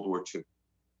before World War II.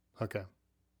 Okay.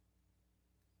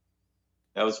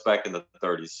 That was back in the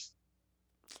 30s.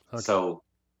 Okay.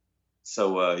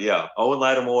 So yeah, Owen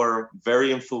Lattimore,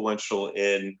 very influential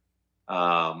in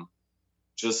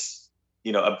just,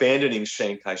 abandoning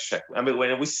Chiang Kai-shek. I mean,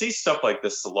 when we see stuff like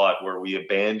this a lot, where we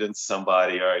abandon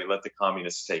somebody, all right, let the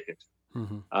communists take it.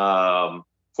 Mm-hmm.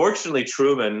 Fortunately,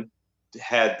 Truman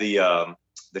had the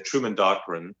Truman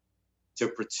Doctrine to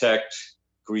protect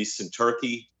Greece and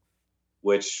Turkey,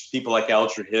 which people like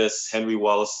Alger Hiss, Henry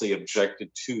Wallersley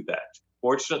objected to that.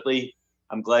 Fortunately,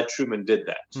 I'm glad Truman did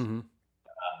that. Mm-hmm.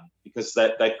 Because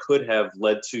that could have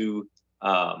led to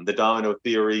the domino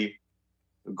theory,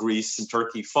 Greece and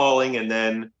Turkey falling, and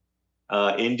then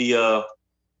India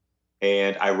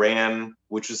and Iran,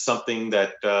 which is something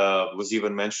that was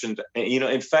even mentioned. And,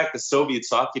 in fact, the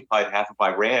Soviets occupied half of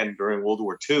Iran during World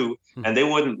War II, Mm-hmm. and they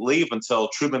wouldn't leave until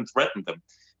Truman threatened them.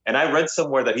 And I read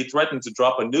somewhere that he threatened to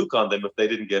drop a nuke on them if they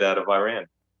didn't get out of Iran.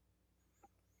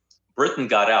 Britain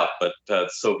got out, but the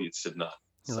Soviets did not.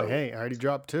 You're like, hey, I already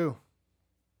dropped 2.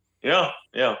 Yeah.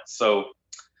 So,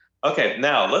 okay,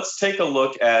 now let's take a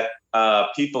look at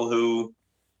people who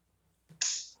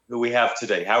we have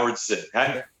today. Howard Zinn.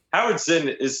 Howard Zinn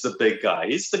is the big guy.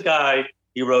 He's the guy.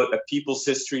 He wrote A People's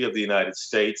History of the United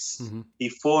States. Mm-hmm. He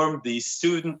formed the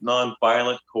Student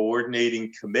Nonviolent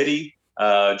Coordinating Committee.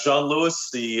 John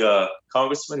Lewis, the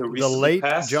congressman who recently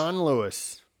passed. John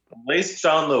Lewis. The late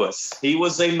John Lewis. He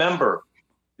was a member.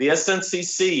 The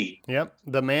SNCC. Yep,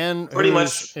 the man. Pretty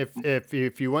much. If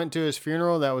you went to his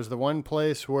funeral, that was the one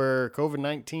place where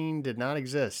COVID-19 did not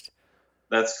exist.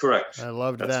 That's correct. I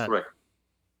loved that. That's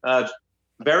correct.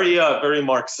 Very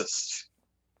Marxist.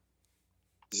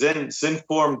 Zinn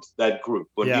formed that group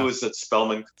when he was at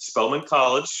Spelman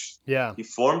College. Yeah, he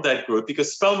formed that group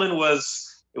because Spelman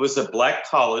was a black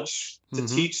college to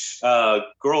Mm-hmm. teach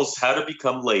girls how to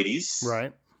become ladies.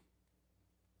 right.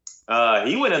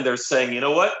 He went in there saying, you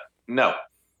know what? No,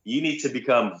 you need to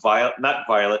become not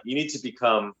violent. You need to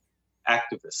become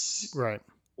activists. Right.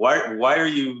 Why are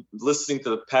you listening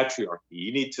to the patriarchy?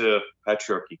 You need to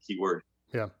patriarchy, keyword.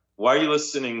 Yeah. Why are you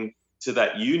listening to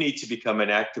that? You need to become an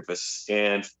activist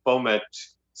and foment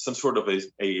some sort of a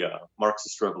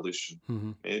Marxist revolution.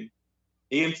 Mm-hmm. And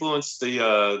he influenced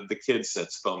the kids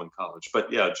at Spelman College.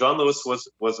 But yeah, John Lewis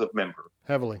was a member,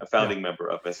 Heavily, a founding member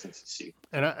of SNCC.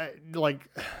 And I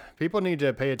people need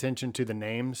to pay attention to the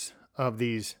names of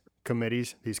these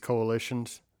committees, these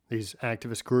coalitions, these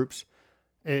activist groups.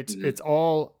 It's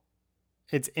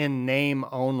in name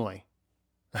only.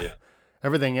 Yeah.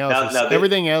 Everything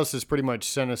else is pretty much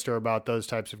sinister about those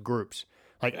types of groups,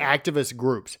 like activist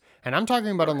groups. And I'm talking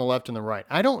about on the left and the right.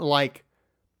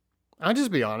 I'll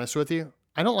just be honest with you.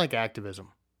 I don't like activism.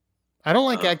 I don't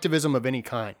like activism of any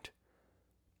kind.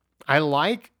 I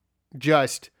like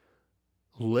just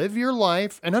live your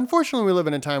life. And unfortunately, we live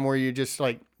in a time where you just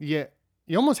you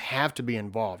almost have to be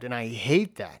involved. And I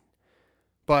hate that.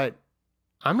 But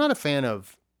I'm not a fan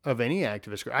of any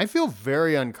activist group. I feel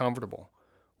very uncomfortable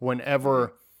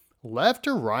whenever left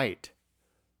or right,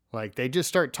 they just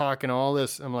start talking all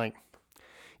this. I'm like,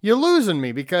 you're losing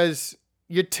me because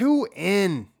you're too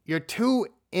in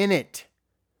it.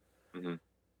 Mm-hmm.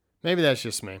 Maybe that's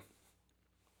just me.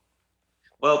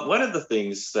 Well, one of the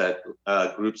things that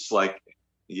groups like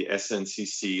the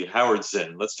SNCC, Howard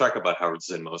Zinn, let's talk about Howard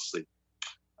Zinn mostly.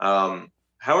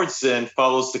 Howard Zinn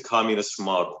follows the communist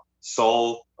model.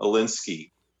 Saul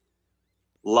Alinsky,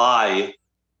 lie,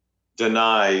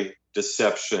 deny,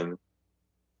 deception.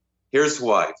 Here's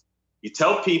why. You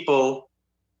tell people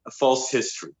a false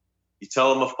history. You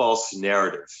tell them a false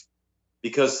narrative.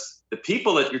 Because the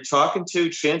people that you're talking to,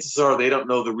 chances are they don't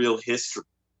know the real history.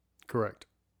 Correct.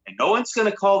 And no one's going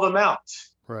to call them out.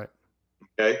 Right.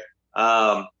 Okay.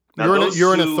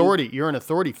 You're an authority. You're an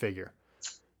authority figure.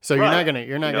 So right.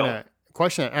 you're not gonna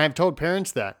question it. And I've told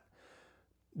parents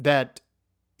that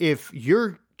if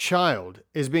your child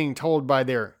is being told by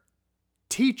their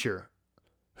teacher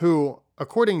who,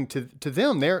 according to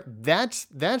them, that's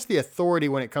the authority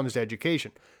when it comes to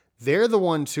education. They're the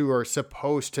ones who are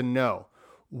supposed to know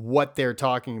what they're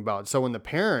talking about. So when the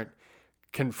parent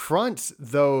confronts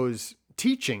those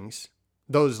teachings,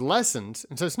 those lessons,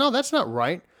 and says, no, that's not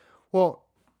right. Well,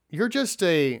 you're just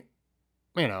a,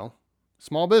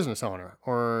 small business owner,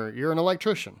 or you're an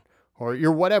electrician, or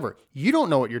you're whatever. You don't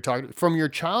know what you're talking about. From your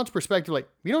child's perspective, like,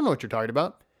 you don't know what you're talking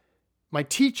about. My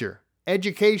teacher,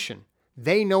 education,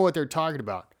 they know what they're talking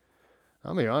about.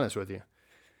 I'll be honest with you.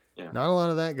 Yeah. Not a lot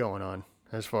of that going on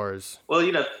as far as... Well,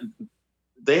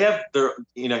 they have their,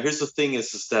 here's the thing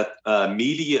is that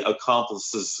media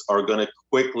accomplices are going to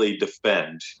quickly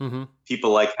defend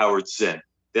people like Howard Zinn.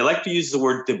 They like to use the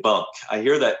word debunk. I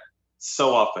hear that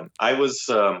so often. I was,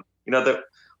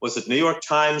 was it New York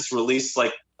Times released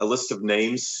like a list of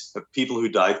names of people who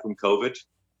died from COVID?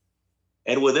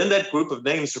 And within that group of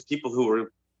names are people who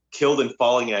were killed in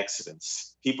falling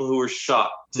accidents, people who were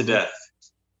shot to death.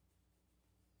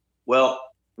 Well,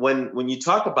 when you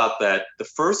talk about that, the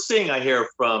first thing I hear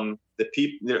from the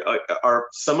people there are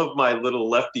some of my little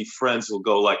lefty friends will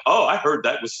go like, "Oh, I heard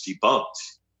that was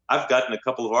debunked. I've gotten a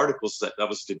couple of articles that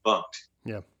was debunked."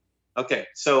 Yeah. Okay,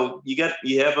 so you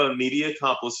have a media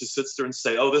accomplice who sits there and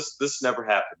say, "Oh, this never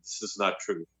happened. This is not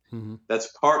true." That's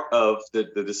part of the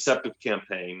deceptive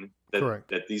campaign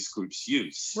that these groups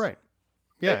use. Right.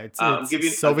 Yeah. I'll give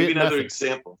you another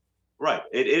example. Right.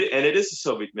 It is a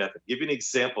Soviet method. Give you an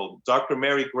example. Dr.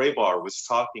 Mary Grabar was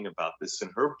talking about this in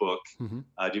her book,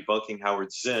 Debunking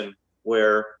Howard Zinn,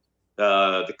 where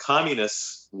the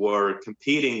communists were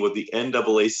competing with the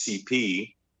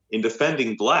NAACP in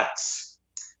defending blacks.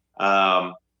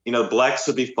 Blacks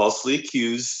would be falsely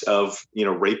accused of,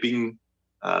 raping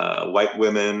white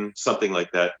women, something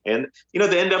like that. And, the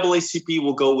NAACP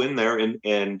will go in there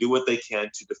and do what they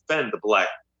can to defend the black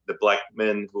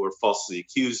men who are falsely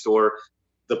accused, or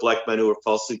the black men who are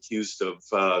falsely accused of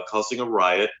causing a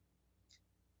riot.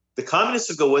 The communists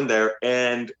would go in there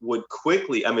and would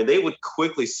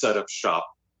quickly set up shop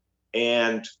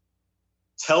and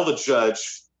tell the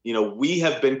judge, we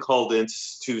have been called in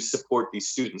to support these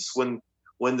students. When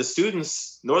the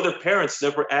students nor their parents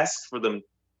never asked for their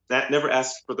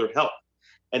help.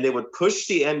 And they would push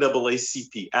the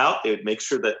NAACP out. They would make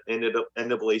sure that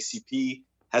NAACP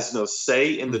has no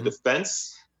say in the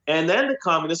defense. And then the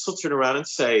communists will turn around and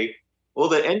say, well,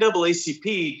 the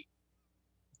NAACP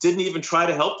didn't even try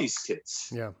to help these kids.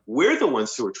 Yeah. We're the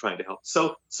ones who are trying to help.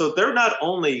 So they're not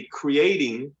only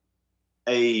creating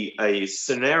a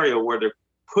scenario where they're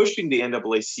pushing the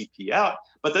NAACP out,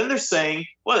 but then they're saying,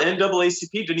 well, the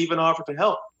NAACP didn't even offer to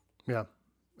help. Yeah.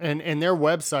 And their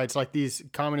websites, like these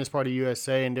Communist Party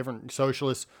USA and different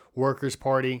Socialist Workers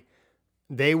Party,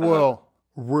 they will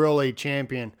really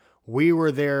champion. We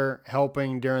were there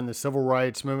helping during the civil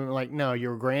rights movement. Like, no,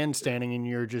 you're grandstanding and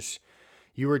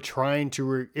you were trying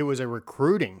to, it was a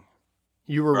recruiting.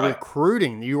 You were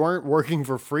recruiting. You weren't working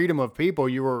for freedom of people.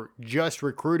 You were just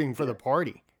recruiting for the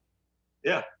party.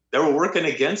 Yeah. They were working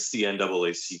against the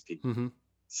NAACP.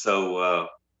 So,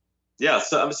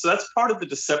 so that's part of the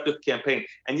deceptive campaign.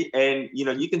 And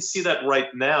you can see that right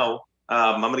now.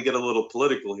 I'm going to get a little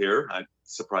political here.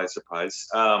 Surprise, surprise.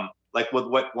 Like with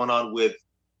what went on with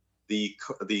the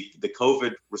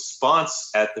COVID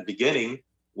response at the beginning,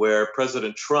 where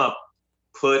President Trump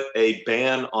put a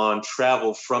ban on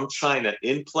travel from China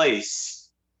in place.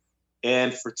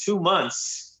 And for 2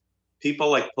 months, people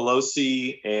like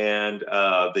Pelosi and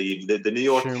the New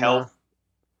York Health,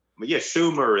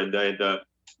 Schumer and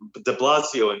de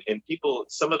Blasio and people,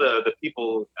 some of the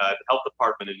people at the health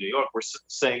department in New York were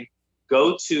saying,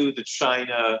 go to the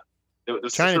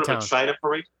there's sort of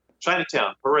a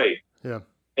Chinatown parade. Yeah.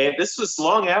 And this was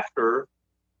long after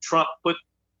Trump put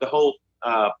the whole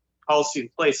policy in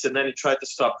place, and then he tried to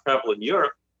stop travel in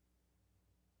Europe.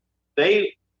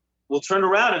 They will turn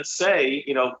around and say,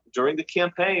 during the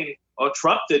campaign, oh,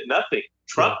 Trump did nothing.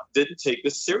 Trump didn't take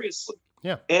this seriously.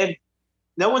 Yeah. And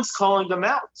no one's calling them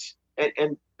out.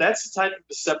 And that's the type of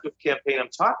deceptive campaign I'm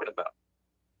talking about.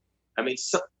 I mean,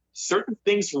 certain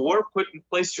things were put in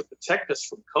place to protect us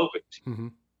from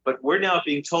COVID. But we're now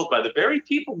being told by the very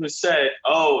people who said,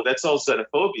 oh, that's all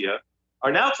xenophobia,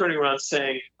 are now turning around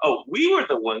saying, oh, we were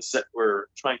the ones that were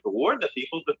trying to warn the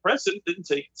people. The president didn't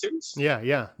take it seriously.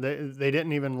 Yeah. They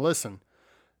didn't even listen.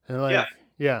 And like,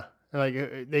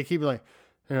 they keep like,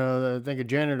 I think a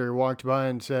janitor walked by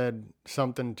and said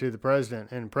something to the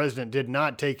president, and the president did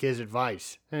not take his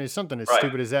advice. And it's something as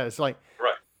stupid as that. It's like,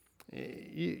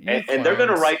 and they're going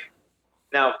to write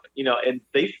now, and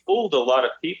they fooled a lot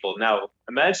of people. Now,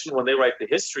 imagine when they write the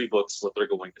history books, what they're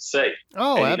going to say.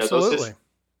 Oh, and, absolutely.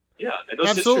 Yeah, and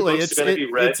those Absolutely. history books are going to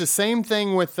be read. It's the same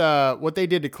thing with what they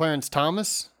did to Clarence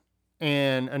Thomas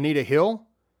and Anita Hill.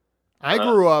 I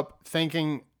grew up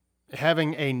having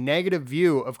a negative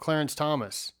view of Clarence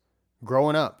Thomas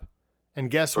growing up.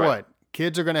 And guess what?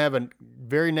 Kids are going to have a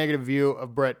very negative view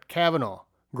of Brett Kavanaugh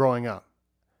growing up.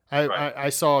 I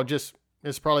saw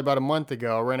it's probably about a month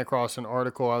ago, I ran across an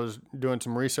article. I was doing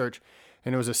some research,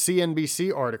 and it was a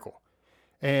CNBC article.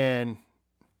 And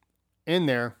in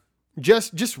there,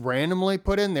 just randomly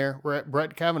put in there,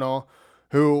 Brett Kavanaugh,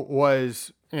 who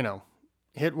was,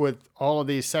 hit with all of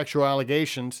these sexual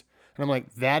allegations. And I'm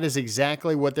like, that is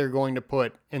exactly what they're going to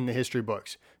put in the history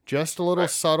books. Just a little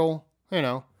subtle,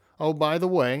 oh, by the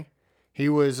way, he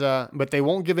was, but they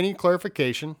won't give any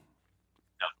clarification.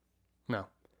 No.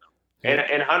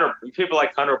 And Hunter, people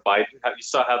like Hunter Biden, you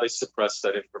saw how they suppressed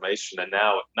that information, and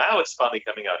now it's finally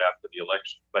coming out after the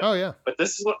election. But, oh yeah. But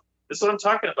this is what I'm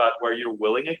talking about, where you're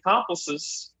willing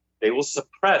accomplices, they will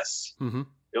suppress. Mm-hmm.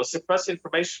 They'll suppress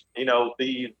information.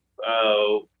 The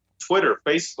Twitter,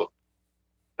 Facebook,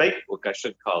 I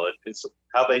should call it. It's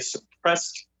how they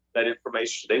suppressed that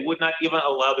information. They would not even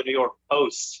allow the New York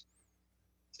Post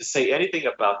to say anything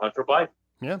about Hunter Biden.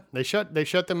 Yeah, they shut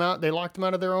them out. They locked them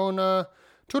out of their own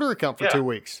Twitter account for 2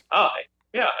 weeks. Oh,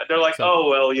 yeah. They're like,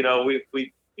 we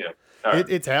right.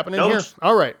 It's happening here.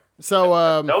 All right. So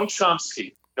Noam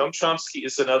Chomsky. Noam Chomsky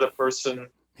is another person.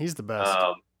 He's the best.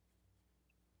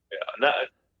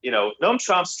 Noam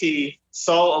Chomsky,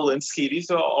 Saul Alinsky, these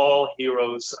are all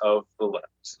heroes of the left.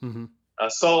 Mm-hmm.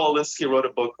 Saul Alinsky wrote a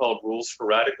book called Rules for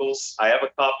Radicals. I have a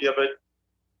copy of it.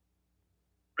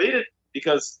 Read it,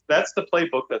 because that's the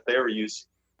playbook that they were using.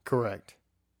 Correct.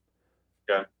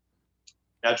 Okay.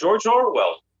 Now, George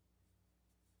Orwell,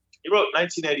 he wrote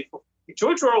 1984.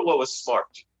 George Orwell was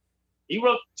smart. He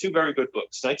wrote 2 very good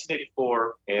books,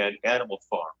 1984 and Animal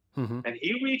Farm. Mm-hmm. And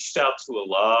he reached out to a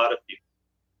lot of people.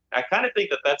 I kind of think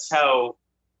that's how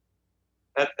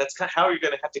you're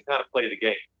going to have to kind of play the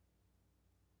game.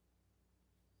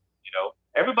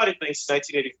 Everybody thinks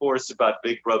 1984 is about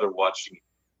Big Brother watching you.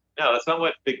 No, that's not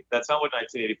what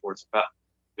 1984 is about.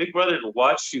 Big Brother to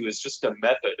watch you is just a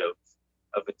method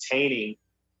of attaining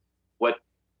what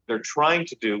they're trying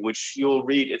to do, which you'll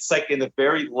read. It's like in the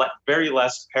very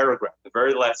last paragraph, the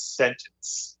very last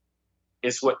sentence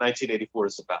is what 1984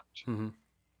 is about. Mm-hmm.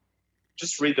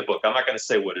 Just read the book. I'm not going to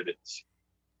say what it is.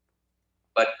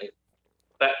 But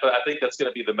I think that's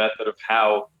going to be the method of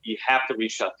how you have to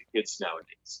reach out to kids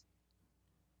nowadays.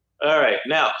 All right.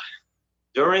 Now,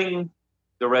 during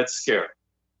the Red Scare,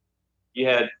 you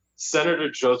had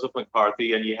Senator Joseph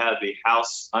McCarthy, and you had the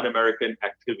House Un-American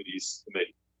Activities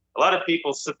Committee. A lot of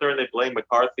people sit there and they blame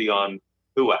McCarthy on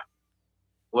HUAC.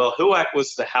 Well, HUAC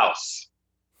was the House.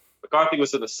 McCarthy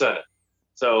was in the Senate.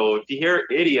 So if you hear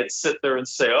idiots sit there and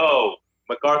say, oh,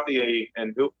 McCarthy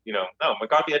and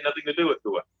McCarthy had nothing to do with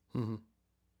HUAC. Mm-hmm.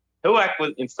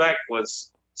 HUAC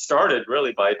was started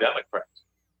really by a Democrat,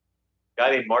 a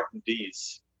guy named Martin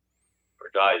Dees, or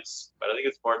Dies, but I think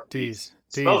it's Martin Dees.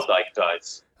 Smells like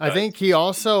Dies. I think he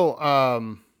also,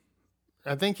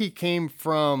 I think he came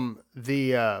from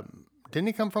the, didn't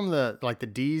he come from the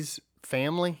Dees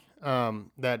family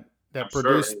that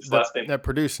produced that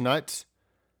produced nuts?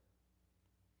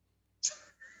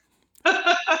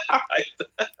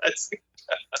 That's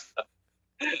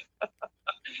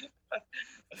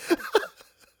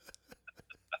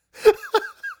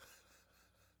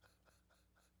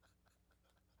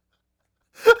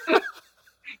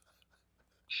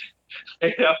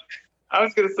I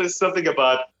was going to say something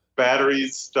about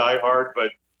batteries die hard,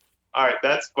 but all right,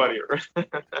 that's funnier.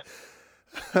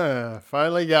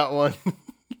 Finally got one.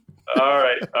 All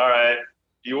right.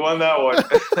 You won that one.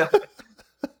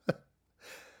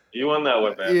 You won that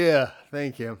one, man. Yeah,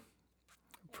 thank you.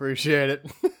 Appreciate it.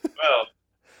 Well,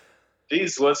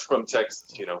 Dees was from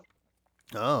Texas,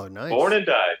 Oh, nice. Born and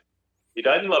died. He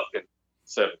died in Lufkin,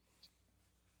 7.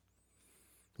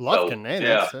 Lufkin, hey,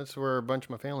 that's where a bunch of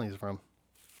my family is from.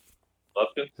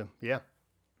 Lufkin? So, yeah.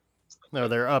 No,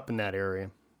 they're up in that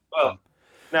area. Well,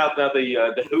 now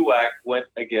the HUAC went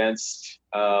against,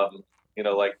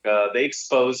 they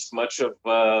exposed much of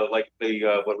what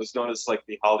was known as like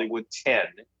the Hollywood 10.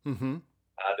 Mm-hmm.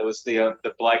 There was the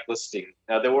blacklisting.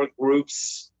 Now there were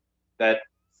groups that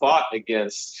fought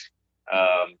against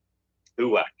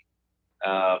HUAC.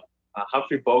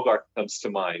 Humphrey Bogart comes to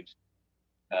mind.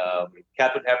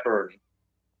 Katharine Hepburn,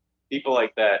 people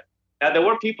like that. Now there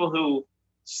were people who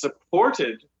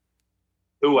supported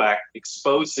HUAC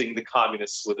exposing the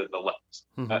communists within the left,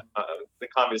 mm-hmm. the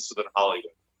communists within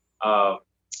Hollywood.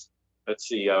 Let's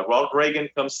see, Ronald Reagan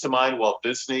comes to mind, Walt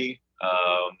Disney,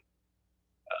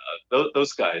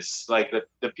 those guys, like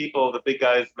the people, the big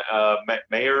guys,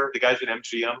 Mayer, the guys at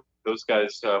MGM, those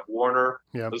guys, Warner,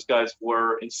 Yeah. those guys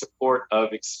were in support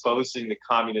of exposing the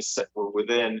communists that were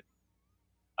within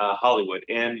Hollywood.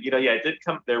 And it did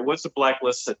come. There was a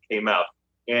blacklist that came out,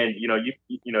 and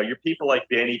your people like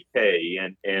Danny Kaye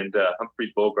and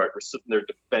Humphrey Bogart were sitting there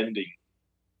defending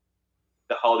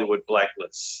the Hollywood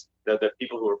blacklists, the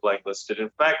people who were blacklisted. In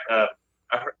fact, I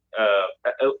heard,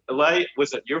 Elia,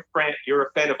 was it your friend? You're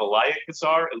a fan of Elia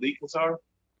Kazar?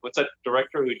 What's that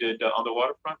director who did On the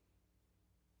Waterfront?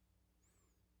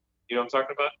 You know what I'm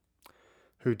talking about?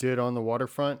 Who did On the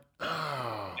Waterfront?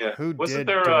 Oh, yeah. Who Wasn't did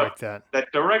there, direct that?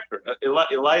 That director,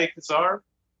 Elia Kazar?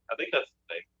 I think that's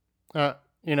the name.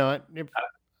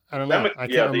 I don't know. I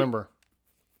can't remember.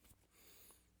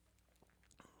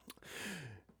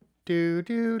 Elia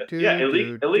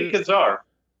Kazar.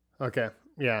 Okay.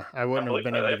 Yeah, I wouldn't have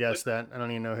been able to guess that. I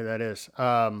don't even know who that is.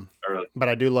 But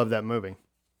I do love that movie.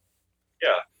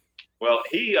 Yeah. Well,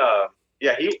 he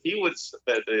was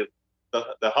the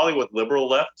Hollywood liberal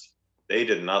left. They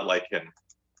did not like him,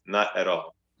 not at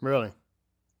all. Really?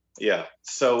 Yeah.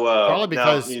 So probably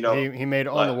because he made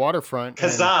On the Waterfront.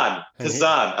 Elia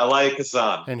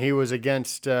Kazan, and he was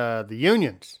against the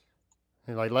unions.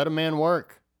 He let a man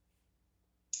work.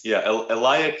 Yeah,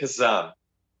 Elia Kazan.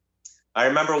 I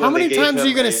remember when How many times are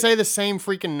you going to say the same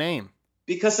freaking name?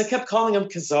 Because I kept calling him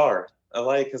Kazar.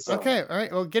 Elia Kazan. Okay, all right.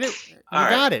 Well, get it. You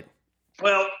got it.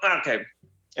 Well, okay.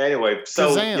 Anyway,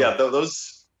 so Shazam. Yeah,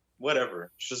 those whatever.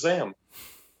 Shazam.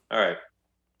 All right.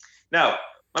 Now,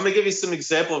 I'm going to give you some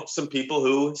example of some people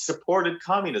who supported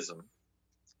communism.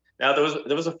 Now,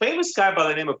 there was a famous guy by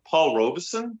the name of Paul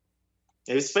Robeson.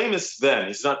 He was famous then.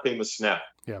 He's not famous now.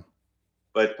 Yeah.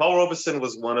 But Paul Robeson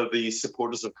was one of the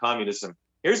supporters of communism.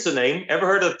 Here's the name. Ever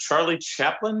heard of Charlie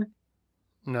Chaplin?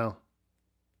 No.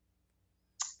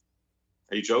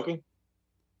 Are you joking?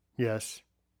 Yes.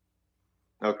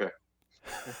 Okay.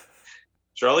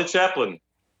 Charlie Chaplin.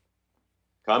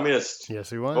 Communist.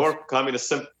 Yes, he was. Or communist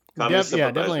sympathizer.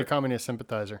 Yeah, definitely a communist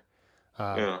sympathizer.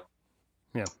 Yeah.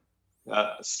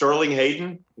 Sterling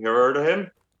Hayden. You ever heard of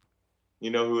him? You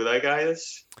know who that guy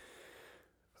is?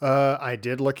 I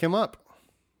did look him up.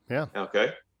 Yeah.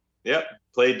 Okay. Yep.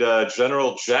 Played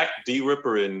General Jack D.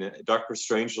 Ripper in Dr.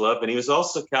 Strangelove, and he was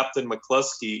also Captain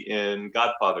McCluskey in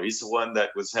Godfather. He's the one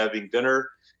that was having dinner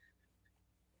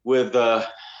with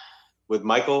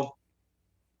Michael.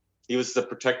 He was the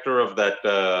protector of that.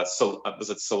 Was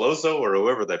it Solozo or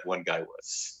whoever that one guy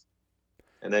was?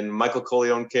 And then Michael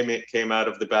Corleone came out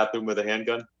of the bathroom with a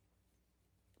handgun.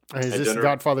 Is this dinner.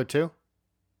 Godfather 2?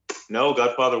 No,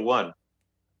 Godfather 1. It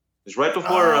was right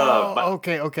before.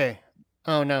 Okay.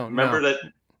 Oh no! Remember that?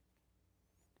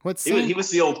 What scene? He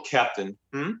was the old captain.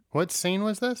 What scene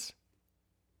was this?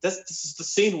 This is the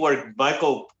scene where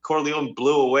Michael Corleone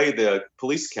blew away the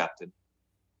police captain.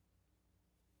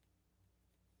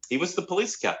 He was the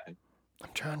police captain.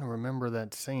 I'm trying to remember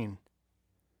that scene.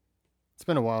 It's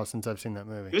been a while since I've seen that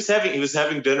movie. He was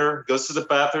having dinner. Goes to the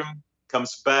bathroom.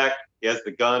 Comes back. He has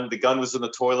the gun. The gun was in the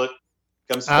toilet.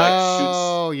 Comes back, shoots.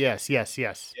 Oh, yes. Yeah.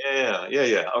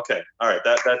 Okay. All right.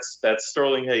 That's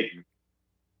Sterling Hayden.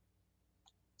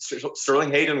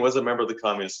 Sterling Hayden was a member of the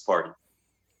Communist Party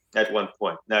at one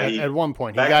point. Now at one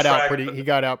point he got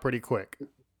out pretty quick.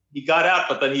 He got out,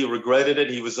 but then he regretted it.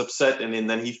 He was upset, and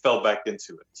then he fell back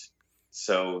into it.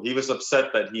 So he was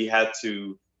upset that he had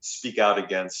to speak out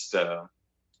against the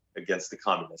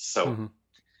communists. So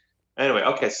anyway,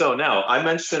 okay. So now I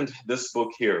mentioned this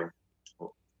book here.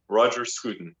 Roger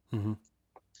Scruton. Mm-hmm.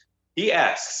 He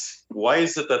asks, why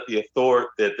is it that the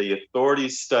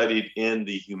authorities studied in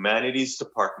the humanities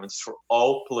departments were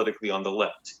all politically on the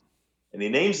left? And he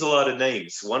names a lot of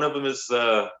names. One of them is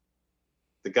the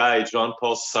guy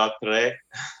Jean-Paul Sartre.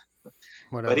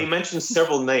 But he mentions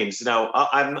several names. Now,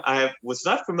 I was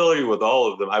not familiar with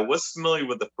all of them. I was familiar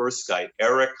with the first guy,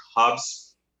 Eric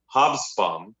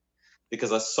Hobsbawm,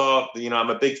 because I saw, I'm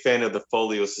a big fan of the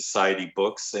Folio Society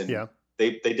books, and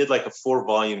They did like a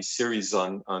 4-volume series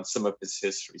on some of his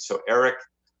history. So Eric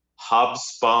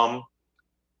Hobsbawm,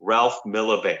 Ralph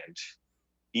Miliband,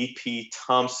 E.P.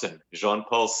 Thompson,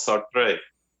 Jean-Paul Sartre,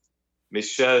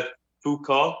 Michel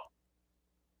Foucault.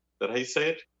 Is that how you say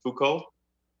it? Foucault?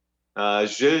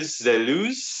 Gilles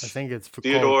Deleuze. I think it's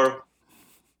Foucault.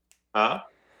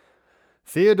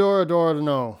 Theodore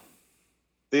Adorno,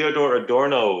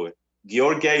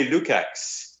 Georgi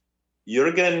Lukács,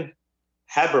 Jürgen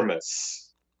Habermas,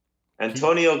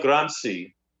 Antonio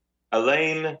Gramsci,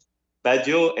 Alain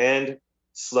Badiou, and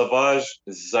Slavoj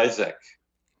Zizek.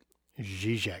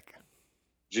 Zizek.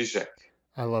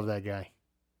 I love that guy.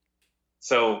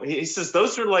 So he says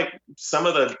those are like some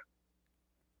of the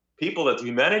people at the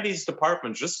humanities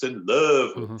department just in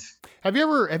love with. Mm-hmm. Have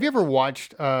you ever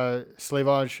watched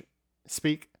Slavoj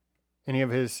speak? Any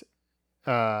of his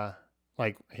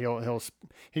like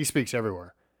he speaks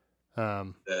everywhere.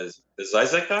 Is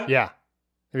Isaac guy? Yeah.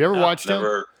 Have you ever watched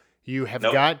never. him? You have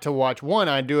Nope. got to watch. One,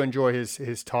 I do enjoy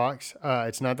his talks.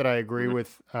 It's not that I agree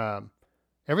with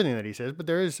everything that he says, but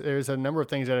there's a number of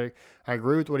things that I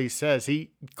agree with what he says.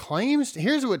 He claims,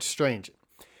 here's what's strange,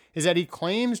 is that he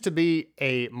claims to be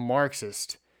a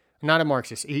Marxist, not a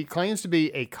Marxist. He claims to be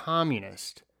a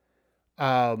communist.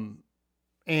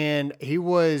 And he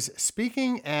was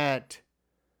speaking at,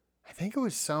 I think it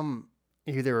was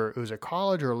either it was a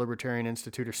college or a libertarian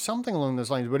institute or something along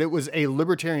those lines, but it was a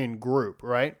libertarian group,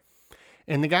 right?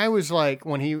 And the guy was like,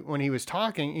 when he was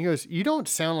talking, he goes, "You don't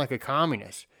sound like a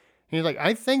communist." And he's like,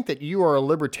 "I think that you are a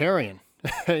libertarian."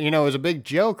 It was a big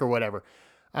joke or whatever.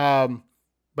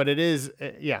 But it is,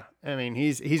 yeah. I mean,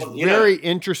 he's very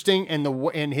interesting, and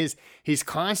he's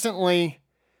constantly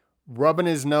rubbing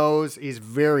his nose. He's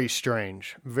very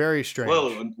strange, very strange. Well,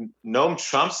 Noam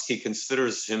Chomsky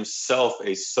considers himself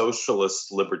a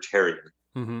socialist libertarian.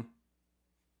 Mm-hmm.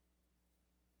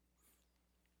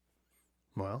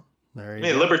 Well, there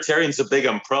you go. Libertarian's a big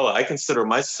umbrella. I consider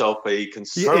myself a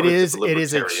conservative libertarian. It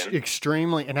is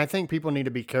extremely, and I think people need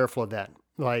to be careful of that.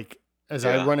 Like, as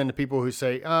I run into people who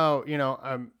say, "Oh,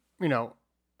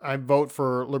 I vote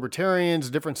for libertarians,"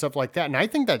 different stuff like that. And I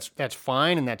think that's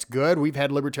fine and that's good. We've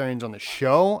had libertarians on the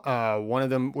show. One of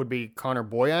them would be Connor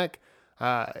Boyack.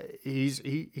 He's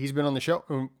been on the show.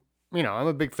 I'm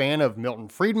a big fan of Milton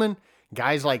Friedman,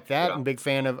 guys like that. Yeah. I'm a big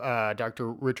fan of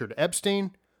Dr. Richard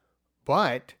Epstein.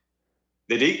 But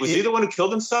was he the one who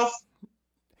killed himself?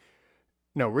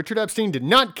 No, Richard Epstein did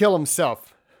not kill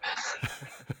himself.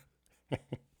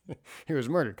 He was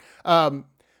murdered.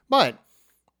 But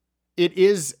it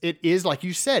is like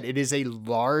you said, it is a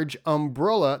large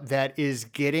umbrella that is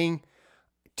getting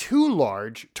too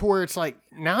large to where it's like,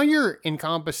 now you're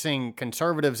encompassing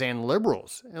conservatives and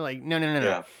liberals. Like, no.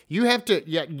 Yeah. You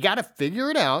got to figure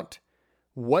it out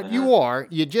what you are.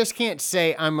 You just can't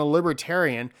say I'm a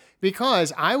libertarian,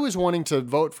 because I was wanting to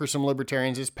vote for some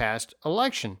libertarians this past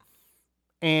election.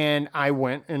 And I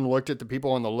went and looked at the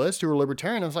people on the list who were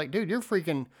libertarian. I was like, dude, you're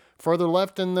freaking further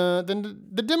left than the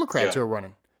Democrats who are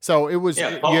running. So it was,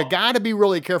 you got to be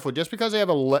really careful. Just because they have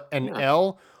an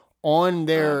L on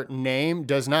their name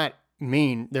does not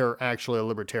mean they're actually a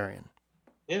libertarian.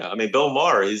 Yeah. I mean, Bill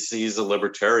Maher, he's a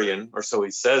libertarian, or so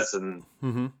he says. And,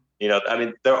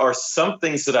 there are some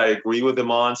things that I agree with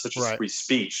him on, such as free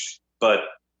speech, but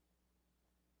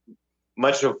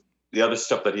much of the other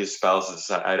stuff that he espouses,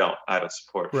 I don't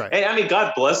support. Right. And I mean,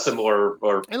 God bless him, or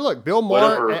and look, Bill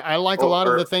Maher, I like a lot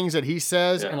of the things that he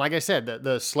says, and like I said,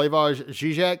 the Slavoj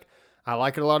Žižek, I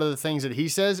like a lot of the things that he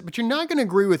says, but you're not going to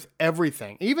agree with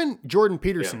everything. Even Jordan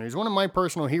Peterson, who's one of my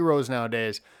personal heroes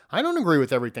nowadays, I don't agree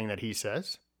with everything that he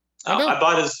says. I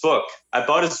bought his book. I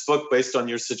bought his book based on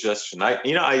your suggestion. I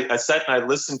sat and I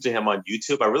listened to him on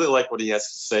YouTube. I really like what he has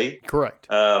to say. Correct.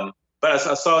 But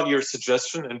I saw your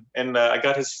suggestion, and I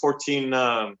got his 14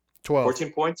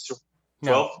 points.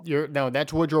 12? No,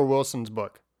 that's Woodrow Wilson's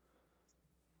book.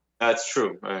 That's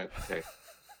true. Okay.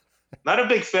 Not a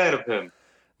big fan of him.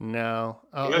 No.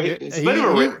 He's a bit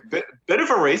of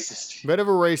a racist. Bit of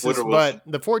a racist, but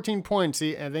the 14 points,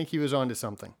 I think he was onto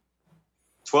something.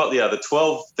 12, the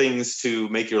 12 things to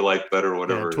make your life better, or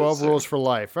whatever. 12 rules for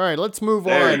life. All right, let's move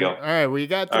on. There you go. All right, we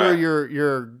got through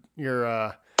your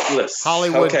list.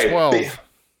 Hollywood 12.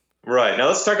 Right. Now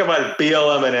let's talk about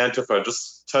BLM and Antifa.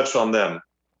 Just touch on them.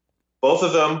 Both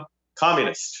of them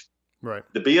communist. Right.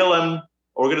 The BLM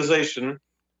organization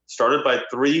started by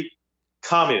 3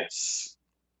 communists.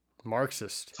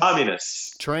 Marxist.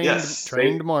 Communists.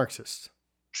 Trained Marxists.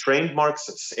 Trained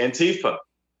Marxists. Antifa.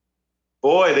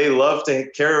 Boy, they love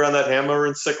to carry around that hammer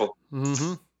and sickle.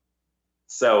 Mm-hmm.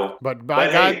 So, but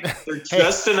hey, they're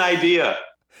just an idea.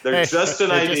 They're just an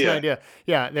idea.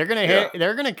 Yeah, they're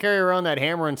gonna carry around that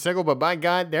hammer and sickle, but by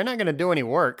God, they're not gonna do any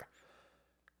work.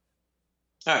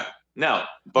 All right. Now,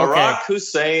 Barack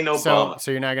Hussein Obama. So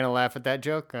you're not gonna laugh at that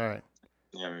joke? All right.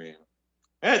 Yeah,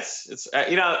 it's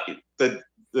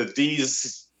the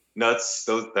D's nuts.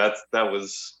 That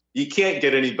was, you can't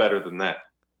get any better than that.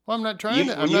 Well, I'm not trying.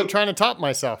 I'm not trying to top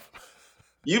myself.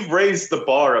 You've raised the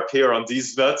bar up here on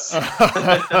these nuts.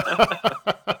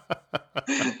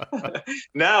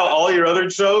 Now all your other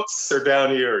jokes are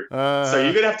down here. So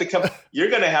you're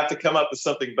gonna have to come up with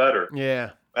something better.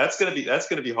 Yeah, that's gonna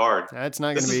be hard. That's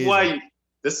not gonna be easy.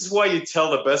 This is why you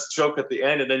tell the best joke at the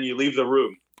end and then you leave the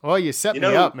room. Well, you set me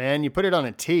up, man. You put it on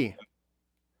a tee.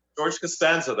 George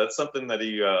Costanza. That's something that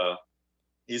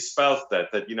he espoused that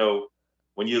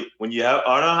when you have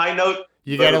on a high note,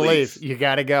 you gotta leave. You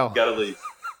gotta go. You gotta leave.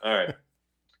 All right.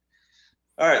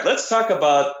 All right. Let's talk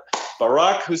about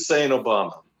Barack Hussein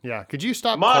Obama. Yeah. Could you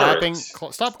stop Moderate. clapping?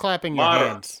 Stop clapping your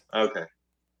hands. Okay.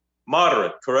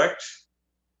 Moderate, correct?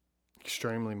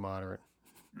 Extremely moderate.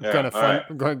 Yeah,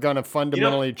 Gonna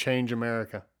fundamentally change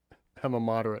America. I'm a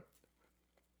moderate.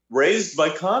 Raised by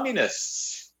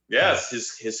communists. Yes,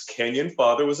 his Kenyan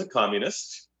father was a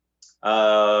communist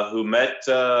who met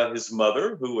his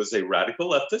mother, who was a radical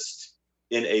leftist,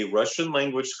 in a Russian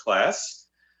language class.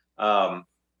 Now,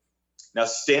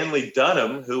 Stanley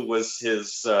Dunham, who was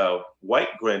his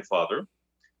white grandfather,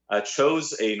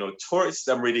 chose a notorious.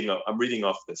 I'm reading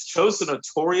off this. Chose a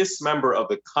notorious member of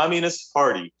the Communist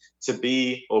Party to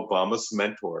be Obama's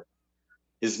mentor.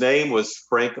 His name was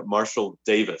Frank Marshall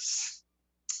Davis.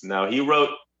 Now,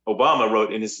 Obama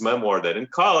wrote in his memoir that in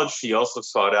college he also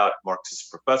sought out Marxist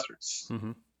professors.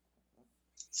 Mm-hmm.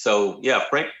 So, yeah,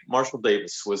 Frank Marshall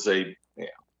Davis was a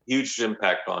huge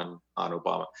impact on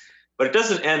Obama. But it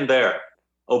doesn't end there.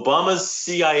 Obama's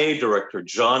CIA director,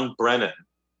 John Brennan,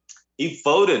 he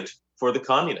voted for the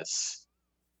communists.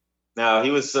 Now,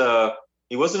 he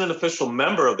wasn't an official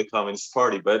member of the Communist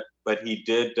Party, but he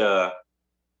did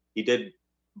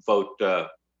vote for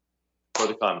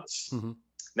the communists. Mm-hmm.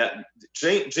 Now,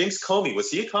 James Comey, was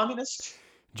he a communist?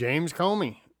 James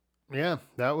Comey, yeah,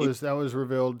 that was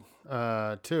revealed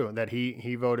too, that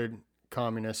he voted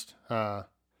communist.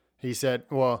 He said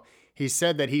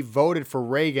that he voted for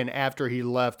Reagan after he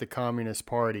left the Communist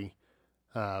Party.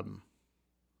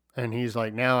 And he's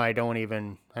like, now I don't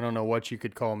know what you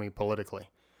could call me politically.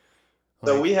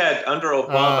 So we had under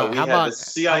Obama, the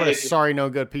CIA. How about a sorry, no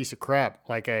good piece of crap,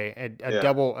 like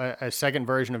a second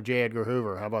version of J. Edgar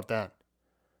Hoover. How about that?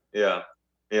 Yeah.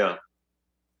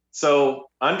 So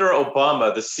under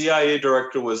Obama, the CIA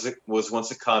director was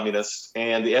once a communist,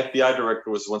 and the FBI director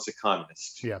was once a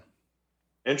communist. Yeah.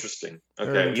 Interesting.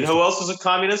 Okay. You know who else was a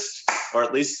communist, or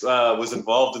at least was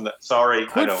involved in that? Sorry.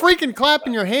 Quit freaking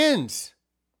clapping your hands.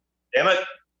 Damn it.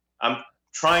 I'm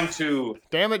trying to.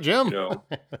 Damn it, Jim. All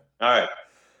right.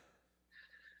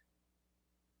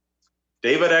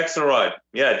 David Axelrod.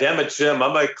 Yeah, damn it, Jim.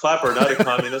 I'm a clapper, not a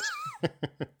communist.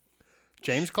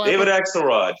 James Clapper? David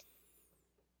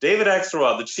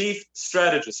Axelrod, the chief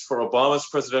strategist for Obama's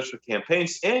presidential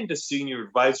campaigns and a senior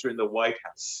advisor in the White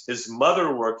House. His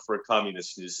mother worked for a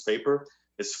communist newspaper.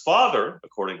 His father,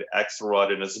 according to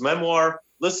Axelrod in his memoir,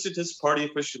 listed his party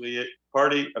affiliation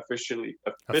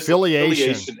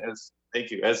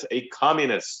as a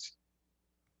communist.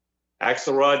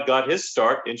 Axelrod got his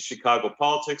start in Chicago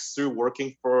politics through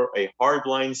working for a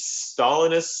hardline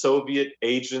Stalinist Soviet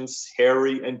agents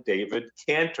Harry and David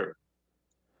Cantor.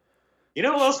 You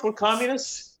know who else were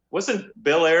communists? Wasn't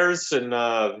Bill Ayers and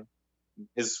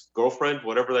his girlfriend,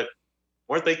 whatever that,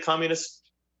 weren't they communists?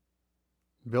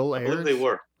 Bill Ayers? I believe they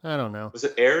were. I don't know. Was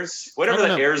it Ayers? Whatever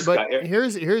that Ayers guy.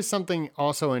 Here's something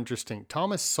also interesting.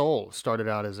 Thomas Sowell started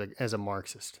out as a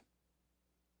Marxist.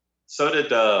 So did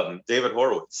David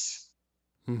Horowitz.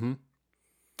 Mm-hmm.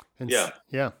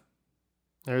 Yeah.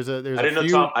 There's a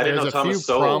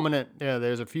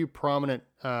few prominent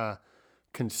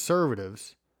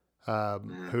conservatives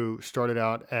who started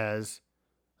out as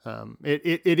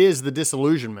it is the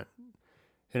disillusionment.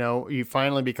 You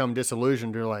finally become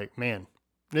disillusioned. You're like, man,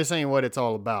 this ain't what it's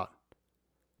all about.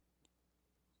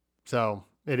 So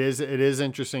it is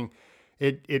interesting.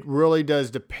 It really does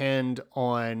depend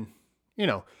on,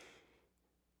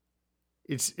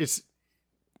 it's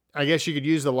I guess you could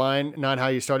use the line, not how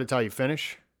you start, it's how you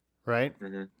finish, right?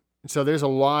 Mm-hmm. So there's a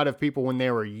lot of people when they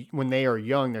are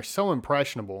young, they're so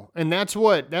impressionable, and that's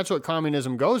what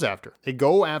communism goes after. They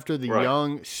go after the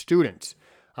young students.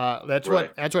 That's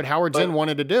what Howard Zinn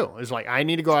wanted to do. It's like, I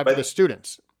need to go after the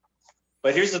students.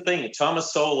 But here's the thing: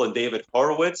 Thomas Sowell and David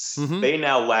Horowitz, they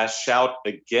now lash out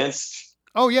against.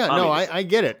 Oh yeah, communism. No, I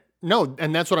get it. No,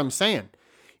 and that's what I'm saying.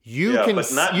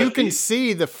 You can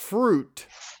see the fruit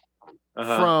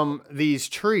from these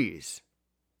trees,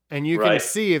 and you can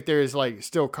see if there's like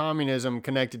still communism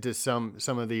connected to some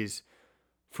of these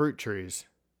fruit trees.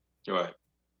 Right.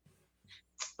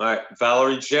 All right.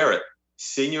 Valerie Jarrett,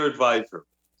 senior advisor.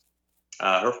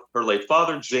 Her late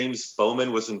father, James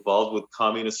Bowman, was involved with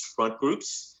communist front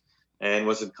groups and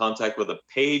was in contact with a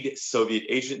paid Soviet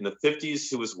agent in the 50s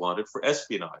who was wanted for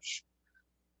espionage.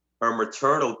 Her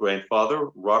maternal grandfather,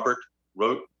 Robert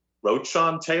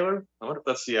Rochon Taylor, I wonder if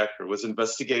that's the actor, was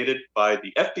investigated by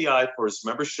the FBI for his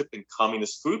membership in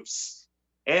communist groups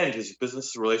and his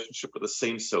business relationship with the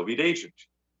same Soviet agent.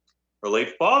 Her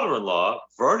late father-in-law,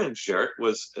 Vernon Jarrett,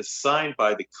 was assigned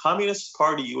by the Communist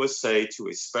Party USA to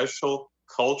a special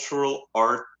Cultural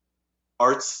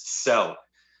Arts Cell,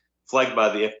 flagged by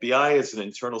the FBI as an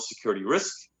internal security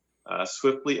risk,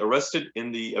 swiftly arrested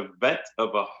in the event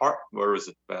of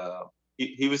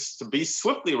he was to be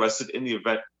swiftly arrested in the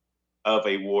event of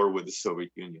a war with the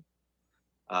Soviet Union.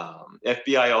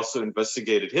 FBI also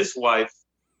investigated his wife,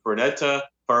 Bernetta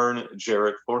Fern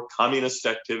Jarrett, for communist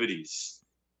activities.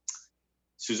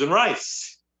 Susan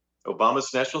Rice,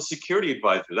 Obama's national security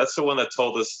advisor. That's the one that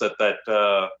told us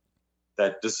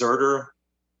that deserter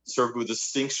served with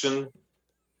distinction,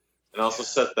 and also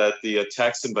said that the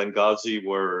attacks in Benghazi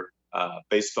were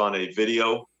based on a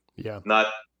video. Yeah. Not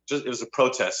just, it was a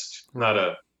protest, right. Not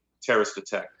a terrorist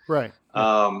attack. Right.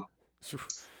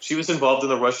 She was involved in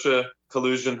the Russia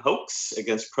collusion hoax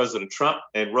against President Trump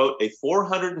and wrote a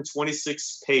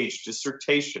 426-page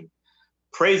dissertation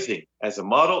praising as a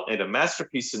model and a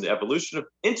masterpiece in the evolution of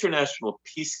international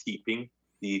peacekeeping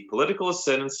the political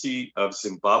ascendancy of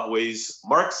Zimbabwe's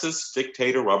Marxist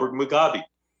dictator Robert Mugabe.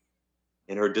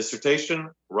 In her dissertation,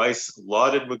 Rice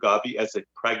lauded Mugabe as a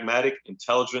pragmatic,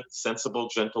 intelligent, sensible,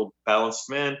 gentle, balanced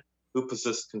man who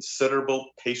possessed considerable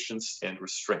patience and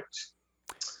restraint.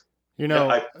 You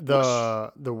know,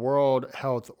 the World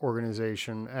Health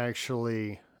Organization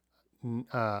actually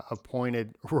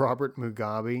appointed Robert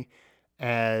Mugabe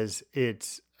as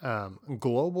its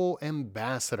global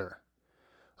ambassador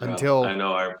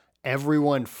until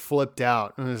everyone flipped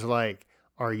out and was like,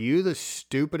 are you the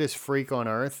stupidest freak on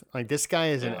earth? Like, this guy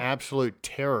is an absolute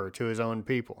terror to his own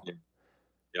people.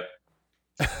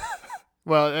 Yep.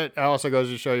 Well, it also goes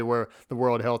to show you where the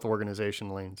World Health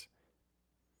Organization leans.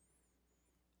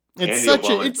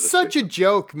 It's such a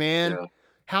joke, man. Yeah.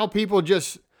 How people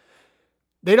just,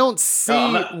 they don't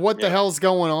see what the hell's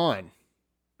going on.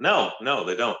 No,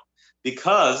 they don't.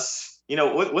 Because, you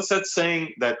know, what's that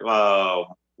saying that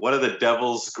one of the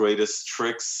devil's greatest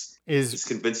tricks is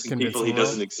convincing people he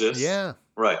doesn't exist? Yeah.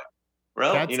 Right.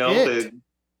 Well, that's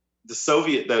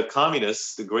the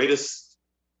communists, the greatest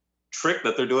trick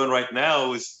that they're doing right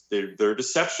now is their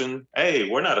deception. Hey,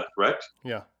 we're not a threat.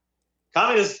 Yeah.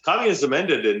 Communism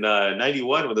ended in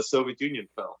 91 when the Soviet Union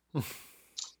fell.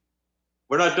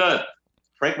 We're not done.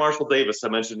 Frank Marshall Davis, I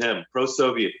mentioned him,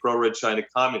 pro-Soviet, pro-Red China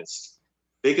communist.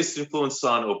 Biggest influence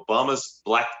on Obama's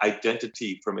Black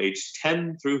identity from age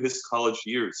 10 through his college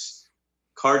years.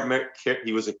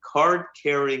 He was a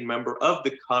card-carrying member of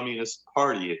the Communist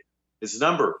Party. His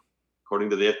number,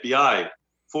 according to the FBI,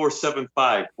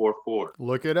 47544.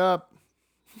 Look it up.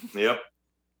 Yep.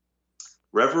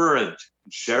 Reverend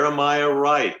Jeremiah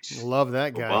Wright. Love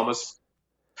that guy. Obama's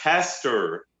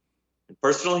pastor,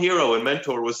 personal hero and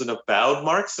mentor, was an avowed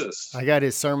Marxist. I got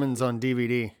his sermons on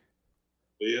DVD.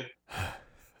 Do you?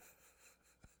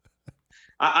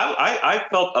 I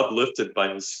felt uplifted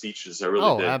by his speeches. I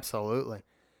really did. Oh, absolutely.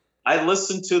 I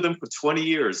listened to them for 20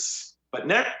 years, but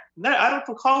I don't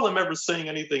recall him ever saying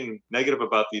anything negative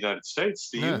about the United States.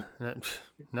 Do you?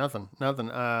 Nothing.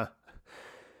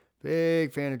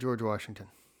 Big fan of George Washington.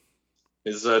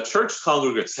 His church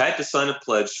congregants had to sign a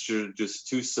pledge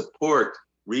to support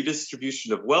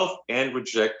redistribution of wealth and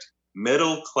reject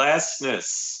middle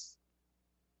classness.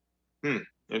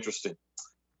 Interesting.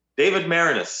 David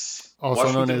Marinus, also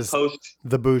Washington known as Post.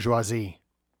 The bourgeoisie.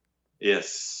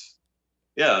 Yes.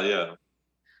 Yeah.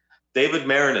 David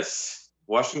Marinus,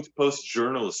 Washington Post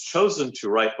journalist, chosen to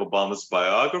write Obama's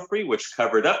biography, which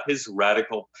covered up his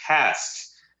radical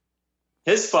past.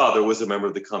 His father was a member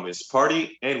of the Communist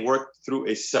Party and worked through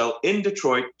a cell in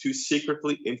Detroit to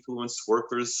secretly influence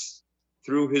workers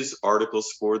through his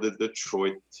articles for the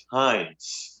Detroit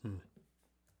Times.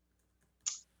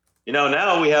 You know,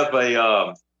 now we have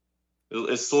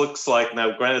it looks like,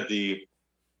 now granted the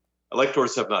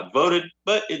electors have not voted,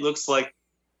 but it looks like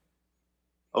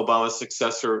Obama's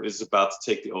successor is about to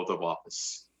take the oath of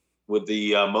office with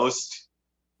the most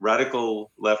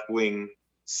radical left-wing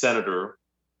senator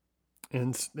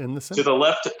in the Senate. To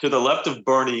the left of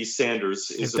Bernie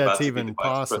Sanders is about to be the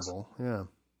vice possible.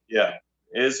 Yeah,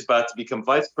 is about to become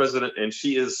vice president, and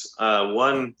she is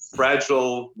one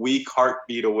fragile, weak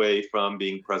heartbeat away from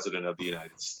being president of the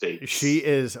United States. She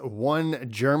is one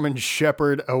German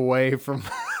Shepherd away from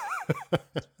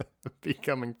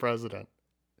becoming president.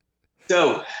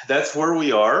 So that's where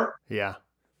we are. Yeah.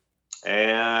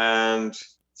 And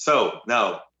so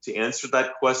now to answer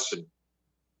that question,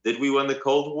 did we win the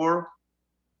Cold War?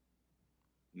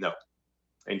 No.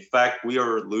 In fact, we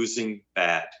are losing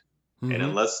bad. Mm-hmm. And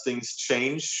unless things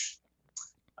change,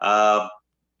 we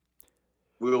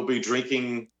will be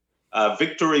drinking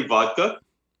Victory vodka.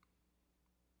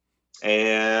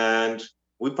 And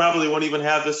we probably won't even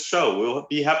have this show. We'll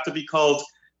have to be called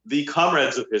the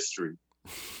Comrades of History.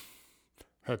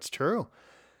 That's true.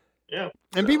 Yeah.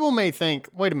 And people may think,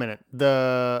 wait a minute,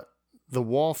 the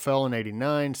wall fell in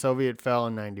 89, Soviet fell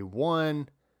in 91.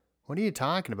 What are you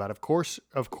talking about? Of course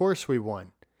we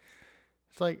won.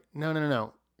 It's like,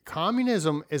 no.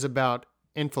 Communism is about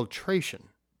infiltration.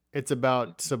 It's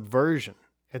about subversion.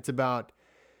 It's about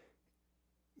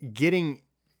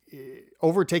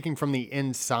overtaking from the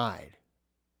inside.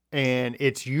 And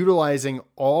it's utilizing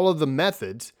all of the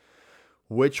methods,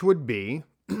 which would be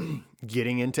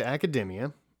getting into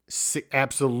academia,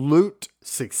 absolute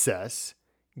success,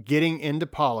 getting into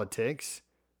politics,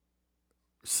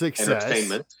 success,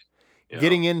 entertainment,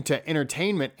 getting into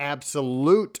entertainment,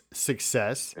 absolute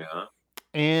success. Yeah.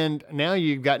 And now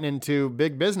you've gotten into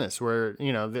big business where,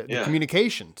 the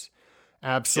communications,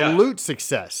 absolute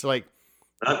success. Like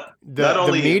not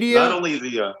only the media, not only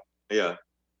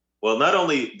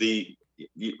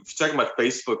you're talking about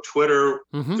Facebook, Twitter,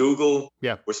 Google,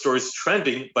 where stories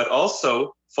trending, but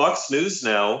also Fox News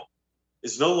now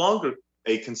is no longer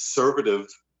a conservative.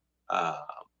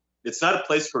 It's not a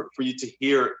place for you to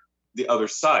hear the other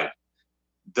side.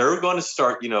 They're going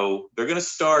to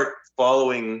start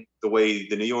following the way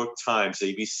the New York Times,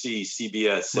 ABC,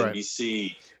 CBS,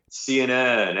 NBC,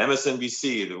 CNN,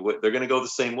 MSNBC, they're going to go the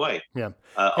same way. Yeah.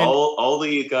 All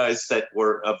the guys that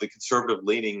were of the conservative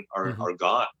leaning are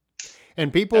gone.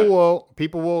 And people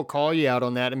will call you out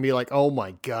on that and be like, "Oh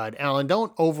my God, Alan,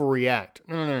 don't overreact."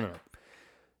 No.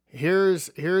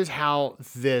 Here's how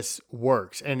this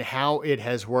works and how it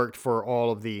has worked for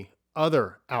all of the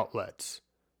other outlets,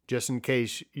 just in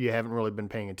case you haven't really been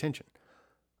paying attention.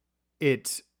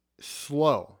 It's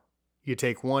slow. You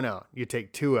take one out, you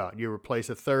take two out, you replace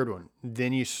a third one.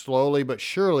 Then you slowly but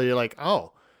surely, you're like,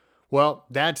 oh, well,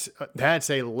 that's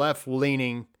a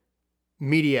left-leaning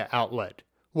media outlet.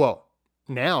 Well,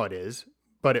 now it is,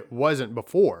 but it wasn't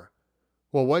before.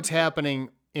 Well, what's happening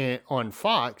on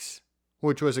Fox,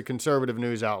 which was a conservative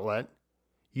news outlet,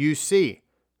 you see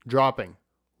dropping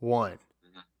 1,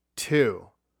 2,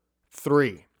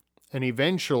 3, and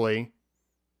eventually,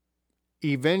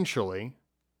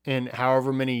 and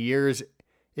however many years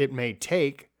it may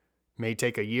take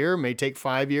a year, may take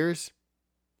 5 years,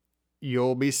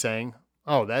 you'll be saying,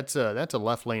 oh, that's a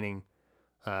left-leaning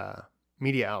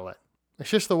media outlet. It's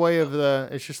just the way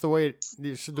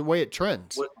it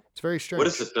trends. It's very strange. What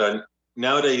is it?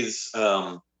 Nowadays,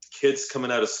 kids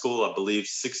coming out of school, I believe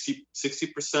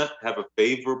 60% have a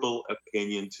favorable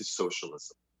opinion to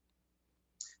socialism.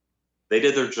 They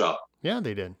did their job. Yeah,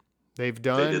 they did. They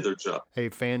did their job. A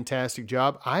fantastic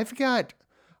job. I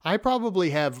probably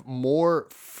have more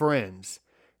friends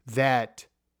that,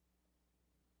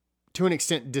 to an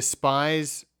extent,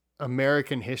 despise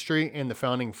American history and the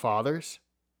founding fathers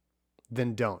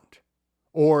than don't.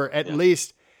 Or at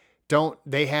least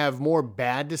they have more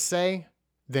bad to say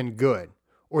than good.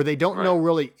 Or they don't know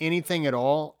really anything at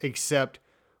all except,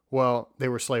 well, they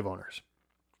were slave owners.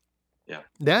 Yeah.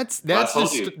 That's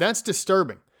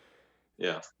disturbing.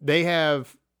 Yeah. They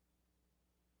have,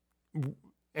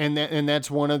 and that's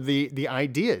one of the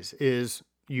ideas is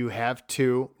you have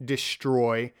to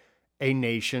destroy a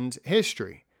nation's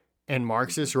history. And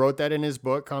Marxist wrote that in his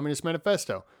book, Communist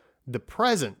Manifesto. The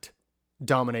present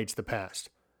dominates the past,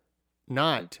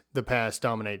 not the past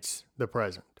dominates the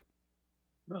present.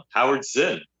 Howard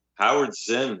Zinn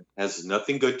has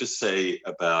nothing good to say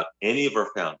about any of our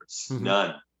founders.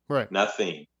 None. Right.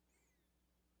 Nothing.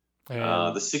 The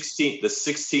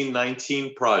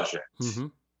 1619 Project.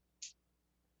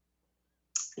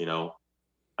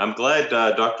 I'm glad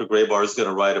Dr. Graybar is going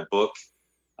to write a book.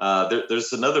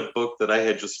 There's another book that I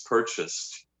had just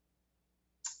purchased,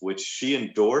 which she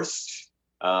endorsed.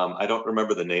 I don't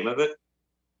remember the name of it,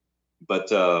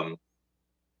 but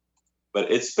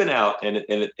it's been out and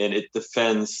it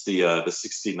defends the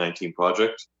 1619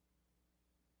 Project.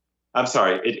 I'm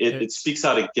sorry, it speaks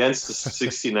out against the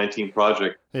 1619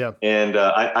 Project. Yeah, and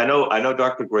I know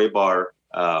Dr. Graybar.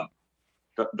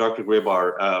 Dr.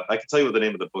 Graybar, I can tell you the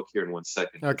name of the book here in 1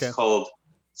 second. Okay. It's called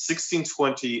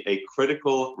 1620: A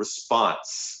Critical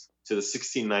Response to the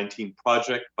 1619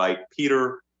 Project by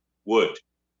Peter Wood.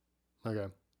 Okay.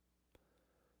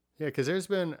 Yeah, because there's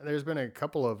been a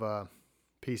couple of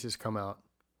pieces come out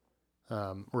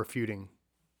refuting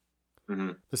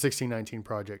the 1619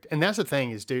 Project, and that's the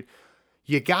thing is, dude,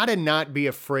 you gotta not be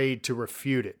afraid to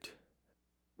refute it.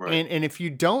 Right. And if you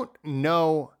don't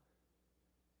know,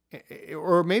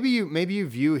 or maybe you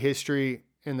view history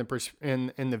in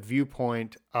the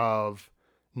viewpoint of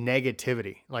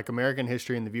negativity, like American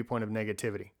history in the viewpoint of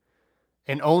negativity,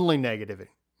 and only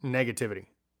negativity.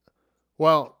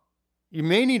 Well, you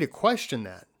may need to question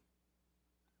that,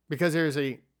 because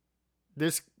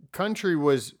this country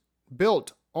was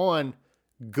built on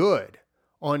good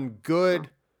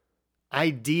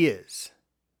ideas.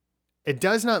 It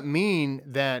does not mean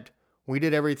that we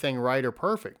did everything right or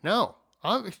perfect. No,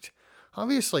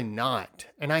 obviously not.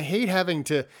 And I hate having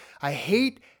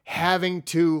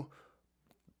to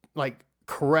like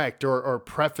correct or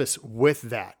preface with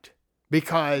that,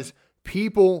 because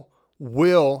people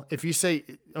will, if you say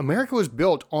America was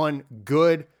built on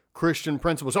good Christian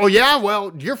principles. Oh yeah,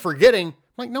 well, you're forgetting. I'm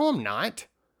like, no, I'm not.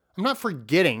 I'm not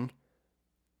forgetting.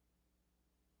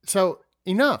 So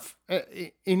enough.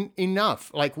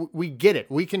 Enough. Like, we get it.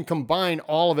 We can combine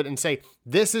all of it and say,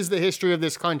 this is the history of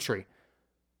this country.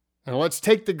 And let's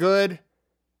take the good,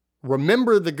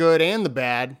 remember the good and the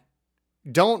bad.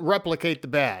 Don't replicate the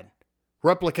bad.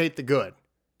 Replicate the good.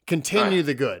 Continue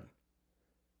the good.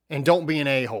 And don't be an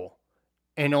a-hole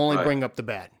and only bring up the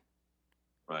bad.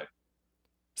 Right.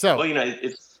 So, well,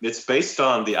 it's based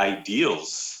on the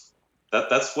ideals.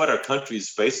 That's what our country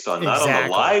is based on, not on the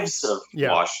lives of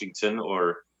Washington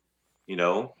or,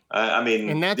 I mean.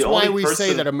 And that's why we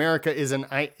say that America is an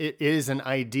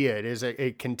idea. It is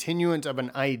a continuance of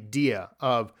an idea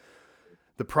of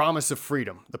the promise of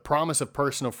freedom, the promise of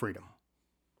personal freedom.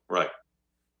 Right.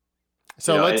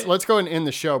 So let's go and end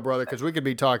the show, brother, because we could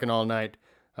be talking all night.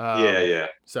 Yeah.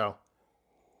 So,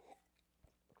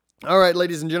 all right,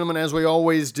 ladies and gentlemen, as we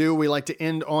always do, we like to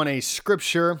end on a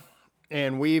scripture.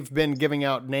 And we've been giving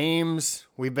out names.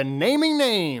 We've been naming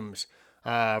names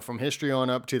from history on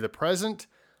up to the present.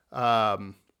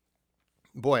 Boy,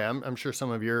 I'm sure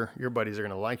some of your buddies are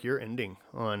going to like your ending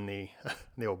on the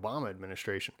Obama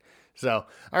administration. So,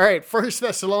 all right, 1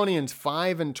 Thessalonians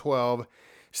 5:12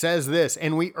 says this,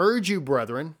 and we urge you,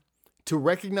 brethren, to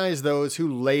recognize those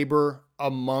who labor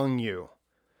among you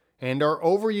and are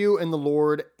over you in the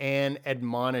Lord and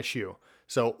admonish you.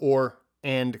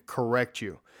 And correct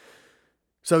you.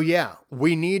 So yeah,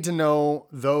 we need to know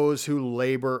those who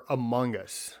labor among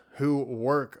us, who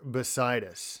work beside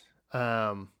us.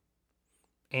 We're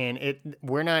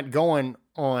not going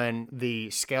on the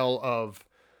scale of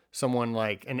someone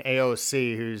like an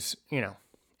AOC who's,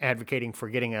 advocating for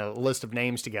getting a list of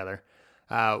names together.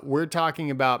 We're talking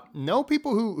about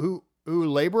people who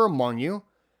labor among you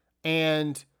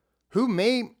and who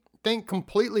may think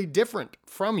completely different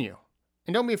from you.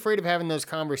 And don't be afraid of having those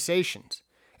conversations.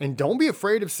 And don't be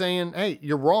afraid of saying, hey,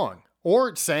 you're wrong.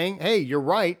 Or saying, hey, you're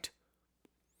right.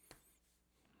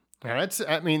 Now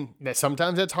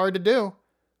sometimes that's hard to do.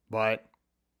 But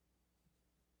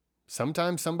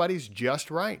sometimes somebody's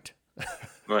just right.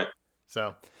 Right.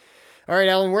 So, all right,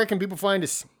 Alan, where can people find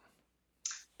us?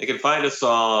 They can find us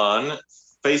on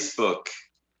Facebook,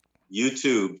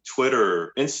 YouTube,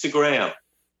 Twitter, Instagram.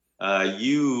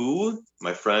 You,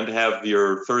 my friend, have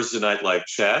your Thursday night live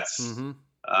chats. Mm-hmm.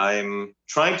 I'm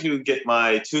trying to get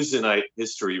my Tuesday night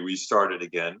history restarted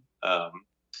again.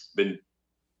 Been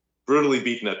brutally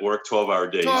beaten at work,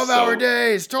 12-hour days. 12-hour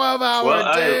days,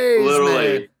 12-hour days,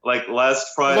 literally, man. Like last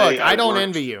Friday. Look, I don't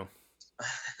envy you.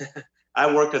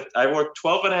 I worked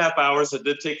 12 and a half hours. I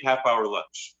did take half-hour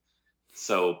lunch.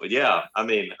 So, but yeah,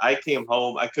 I came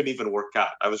home. I couldn't even work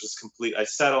out. I was just I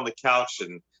sat on the couch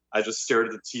and I just stared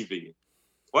at the TV.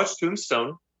 Watched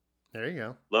Tombstone. There you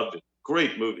go. Loved it.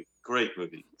 Great movie.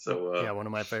 So yeah, one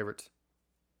of my favorites.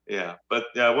 Yeah, but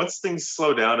once things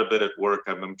slow down a bit at work,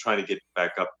 I'm trying to get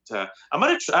back up. I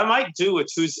might do a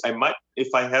Tuesday.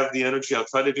 If I have the energy, I'll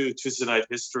try to do a Tuesday night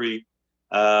history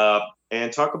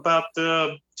and talk about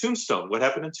Tombstone. What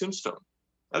happened in Tombstone?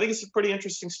 I think it's a pretty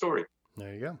interesting story.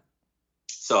 There you go.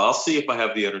 So I'll see if I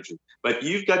have the energy. But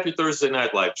you've got your Thursday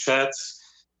night live chats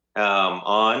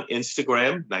on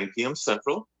Instagram, 9 p.m.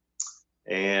 Central,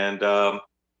 and so.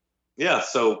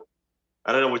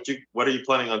 I don't know what are you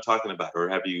planning on talking about, or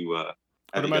have you? What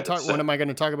am I going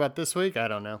to talk about this week? I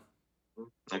don't know.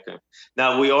 Okay.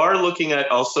 Now we are looking at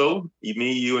also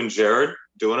me, you, and Jared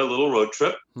doing a little road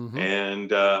trip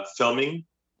and filming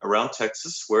around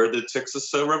Texas, where the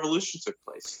Texas Revolution took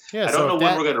place. Yeah, I don't know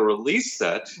when we're going to release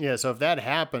that. Yeah, so if that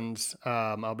happens,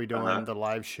 I'll be doing the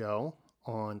live show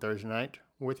on Thursday night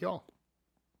with y'all.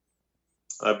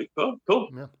 That'd be cool.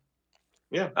 Yeah.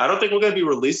 Yeah, I don't think we're going to be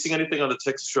releasing anything on the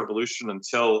Texas Revolution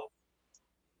until,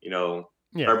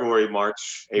 February,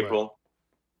 March, April.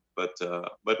 Right.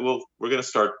 But we're going to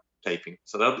start taping,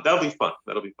 so that'll be fun.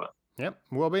 Yep,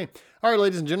 will be. All right,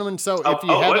 ladies and gentlemen. So if you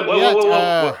haven't yet,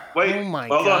 wait, oh my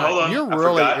God, hold on. You're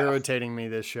really irritating me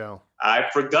this show. I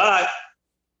forgot.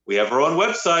 We have our own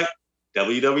website,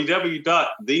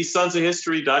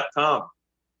 www.thesonsofhistory.com.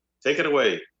 Take it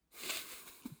away.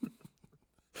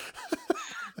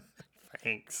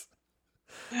 Thanks.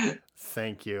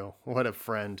 Thank you. What a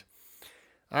friend.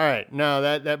 All right. Now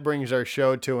that brings our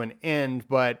show to an end.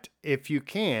 But if you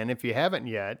haven't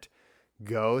yet,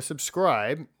 go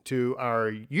subscribe to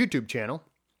our YouTube channel.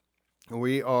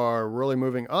 We are really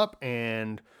moving up,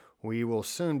 and we will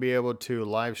soon be able to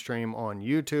live stream on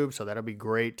YouTube. So that'll be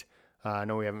great. I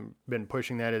know we haven't been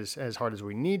pushing that as hard as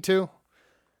we need to.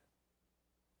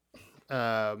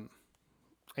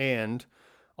 And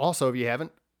also, if you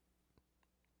haven't,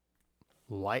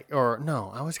 like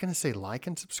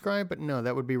and subscribe, but no,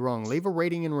 that would be wrong. Leave a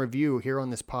rating and review here on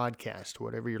this podcast,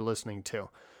 whatever you're listening to.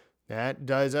 That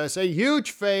does us a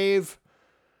huge fave.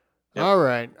 Yep. All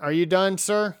right. Are you done,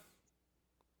 sir?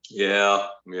 Yeah.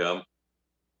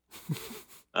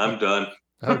 I'm done.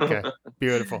 Okay.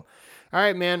 Beautiful. All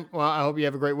right, man. Well, I hope you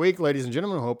have a great week, ladies and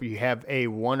gentlemen. I hope you have a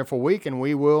wonderful week, and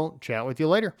we will chat with you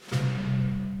later.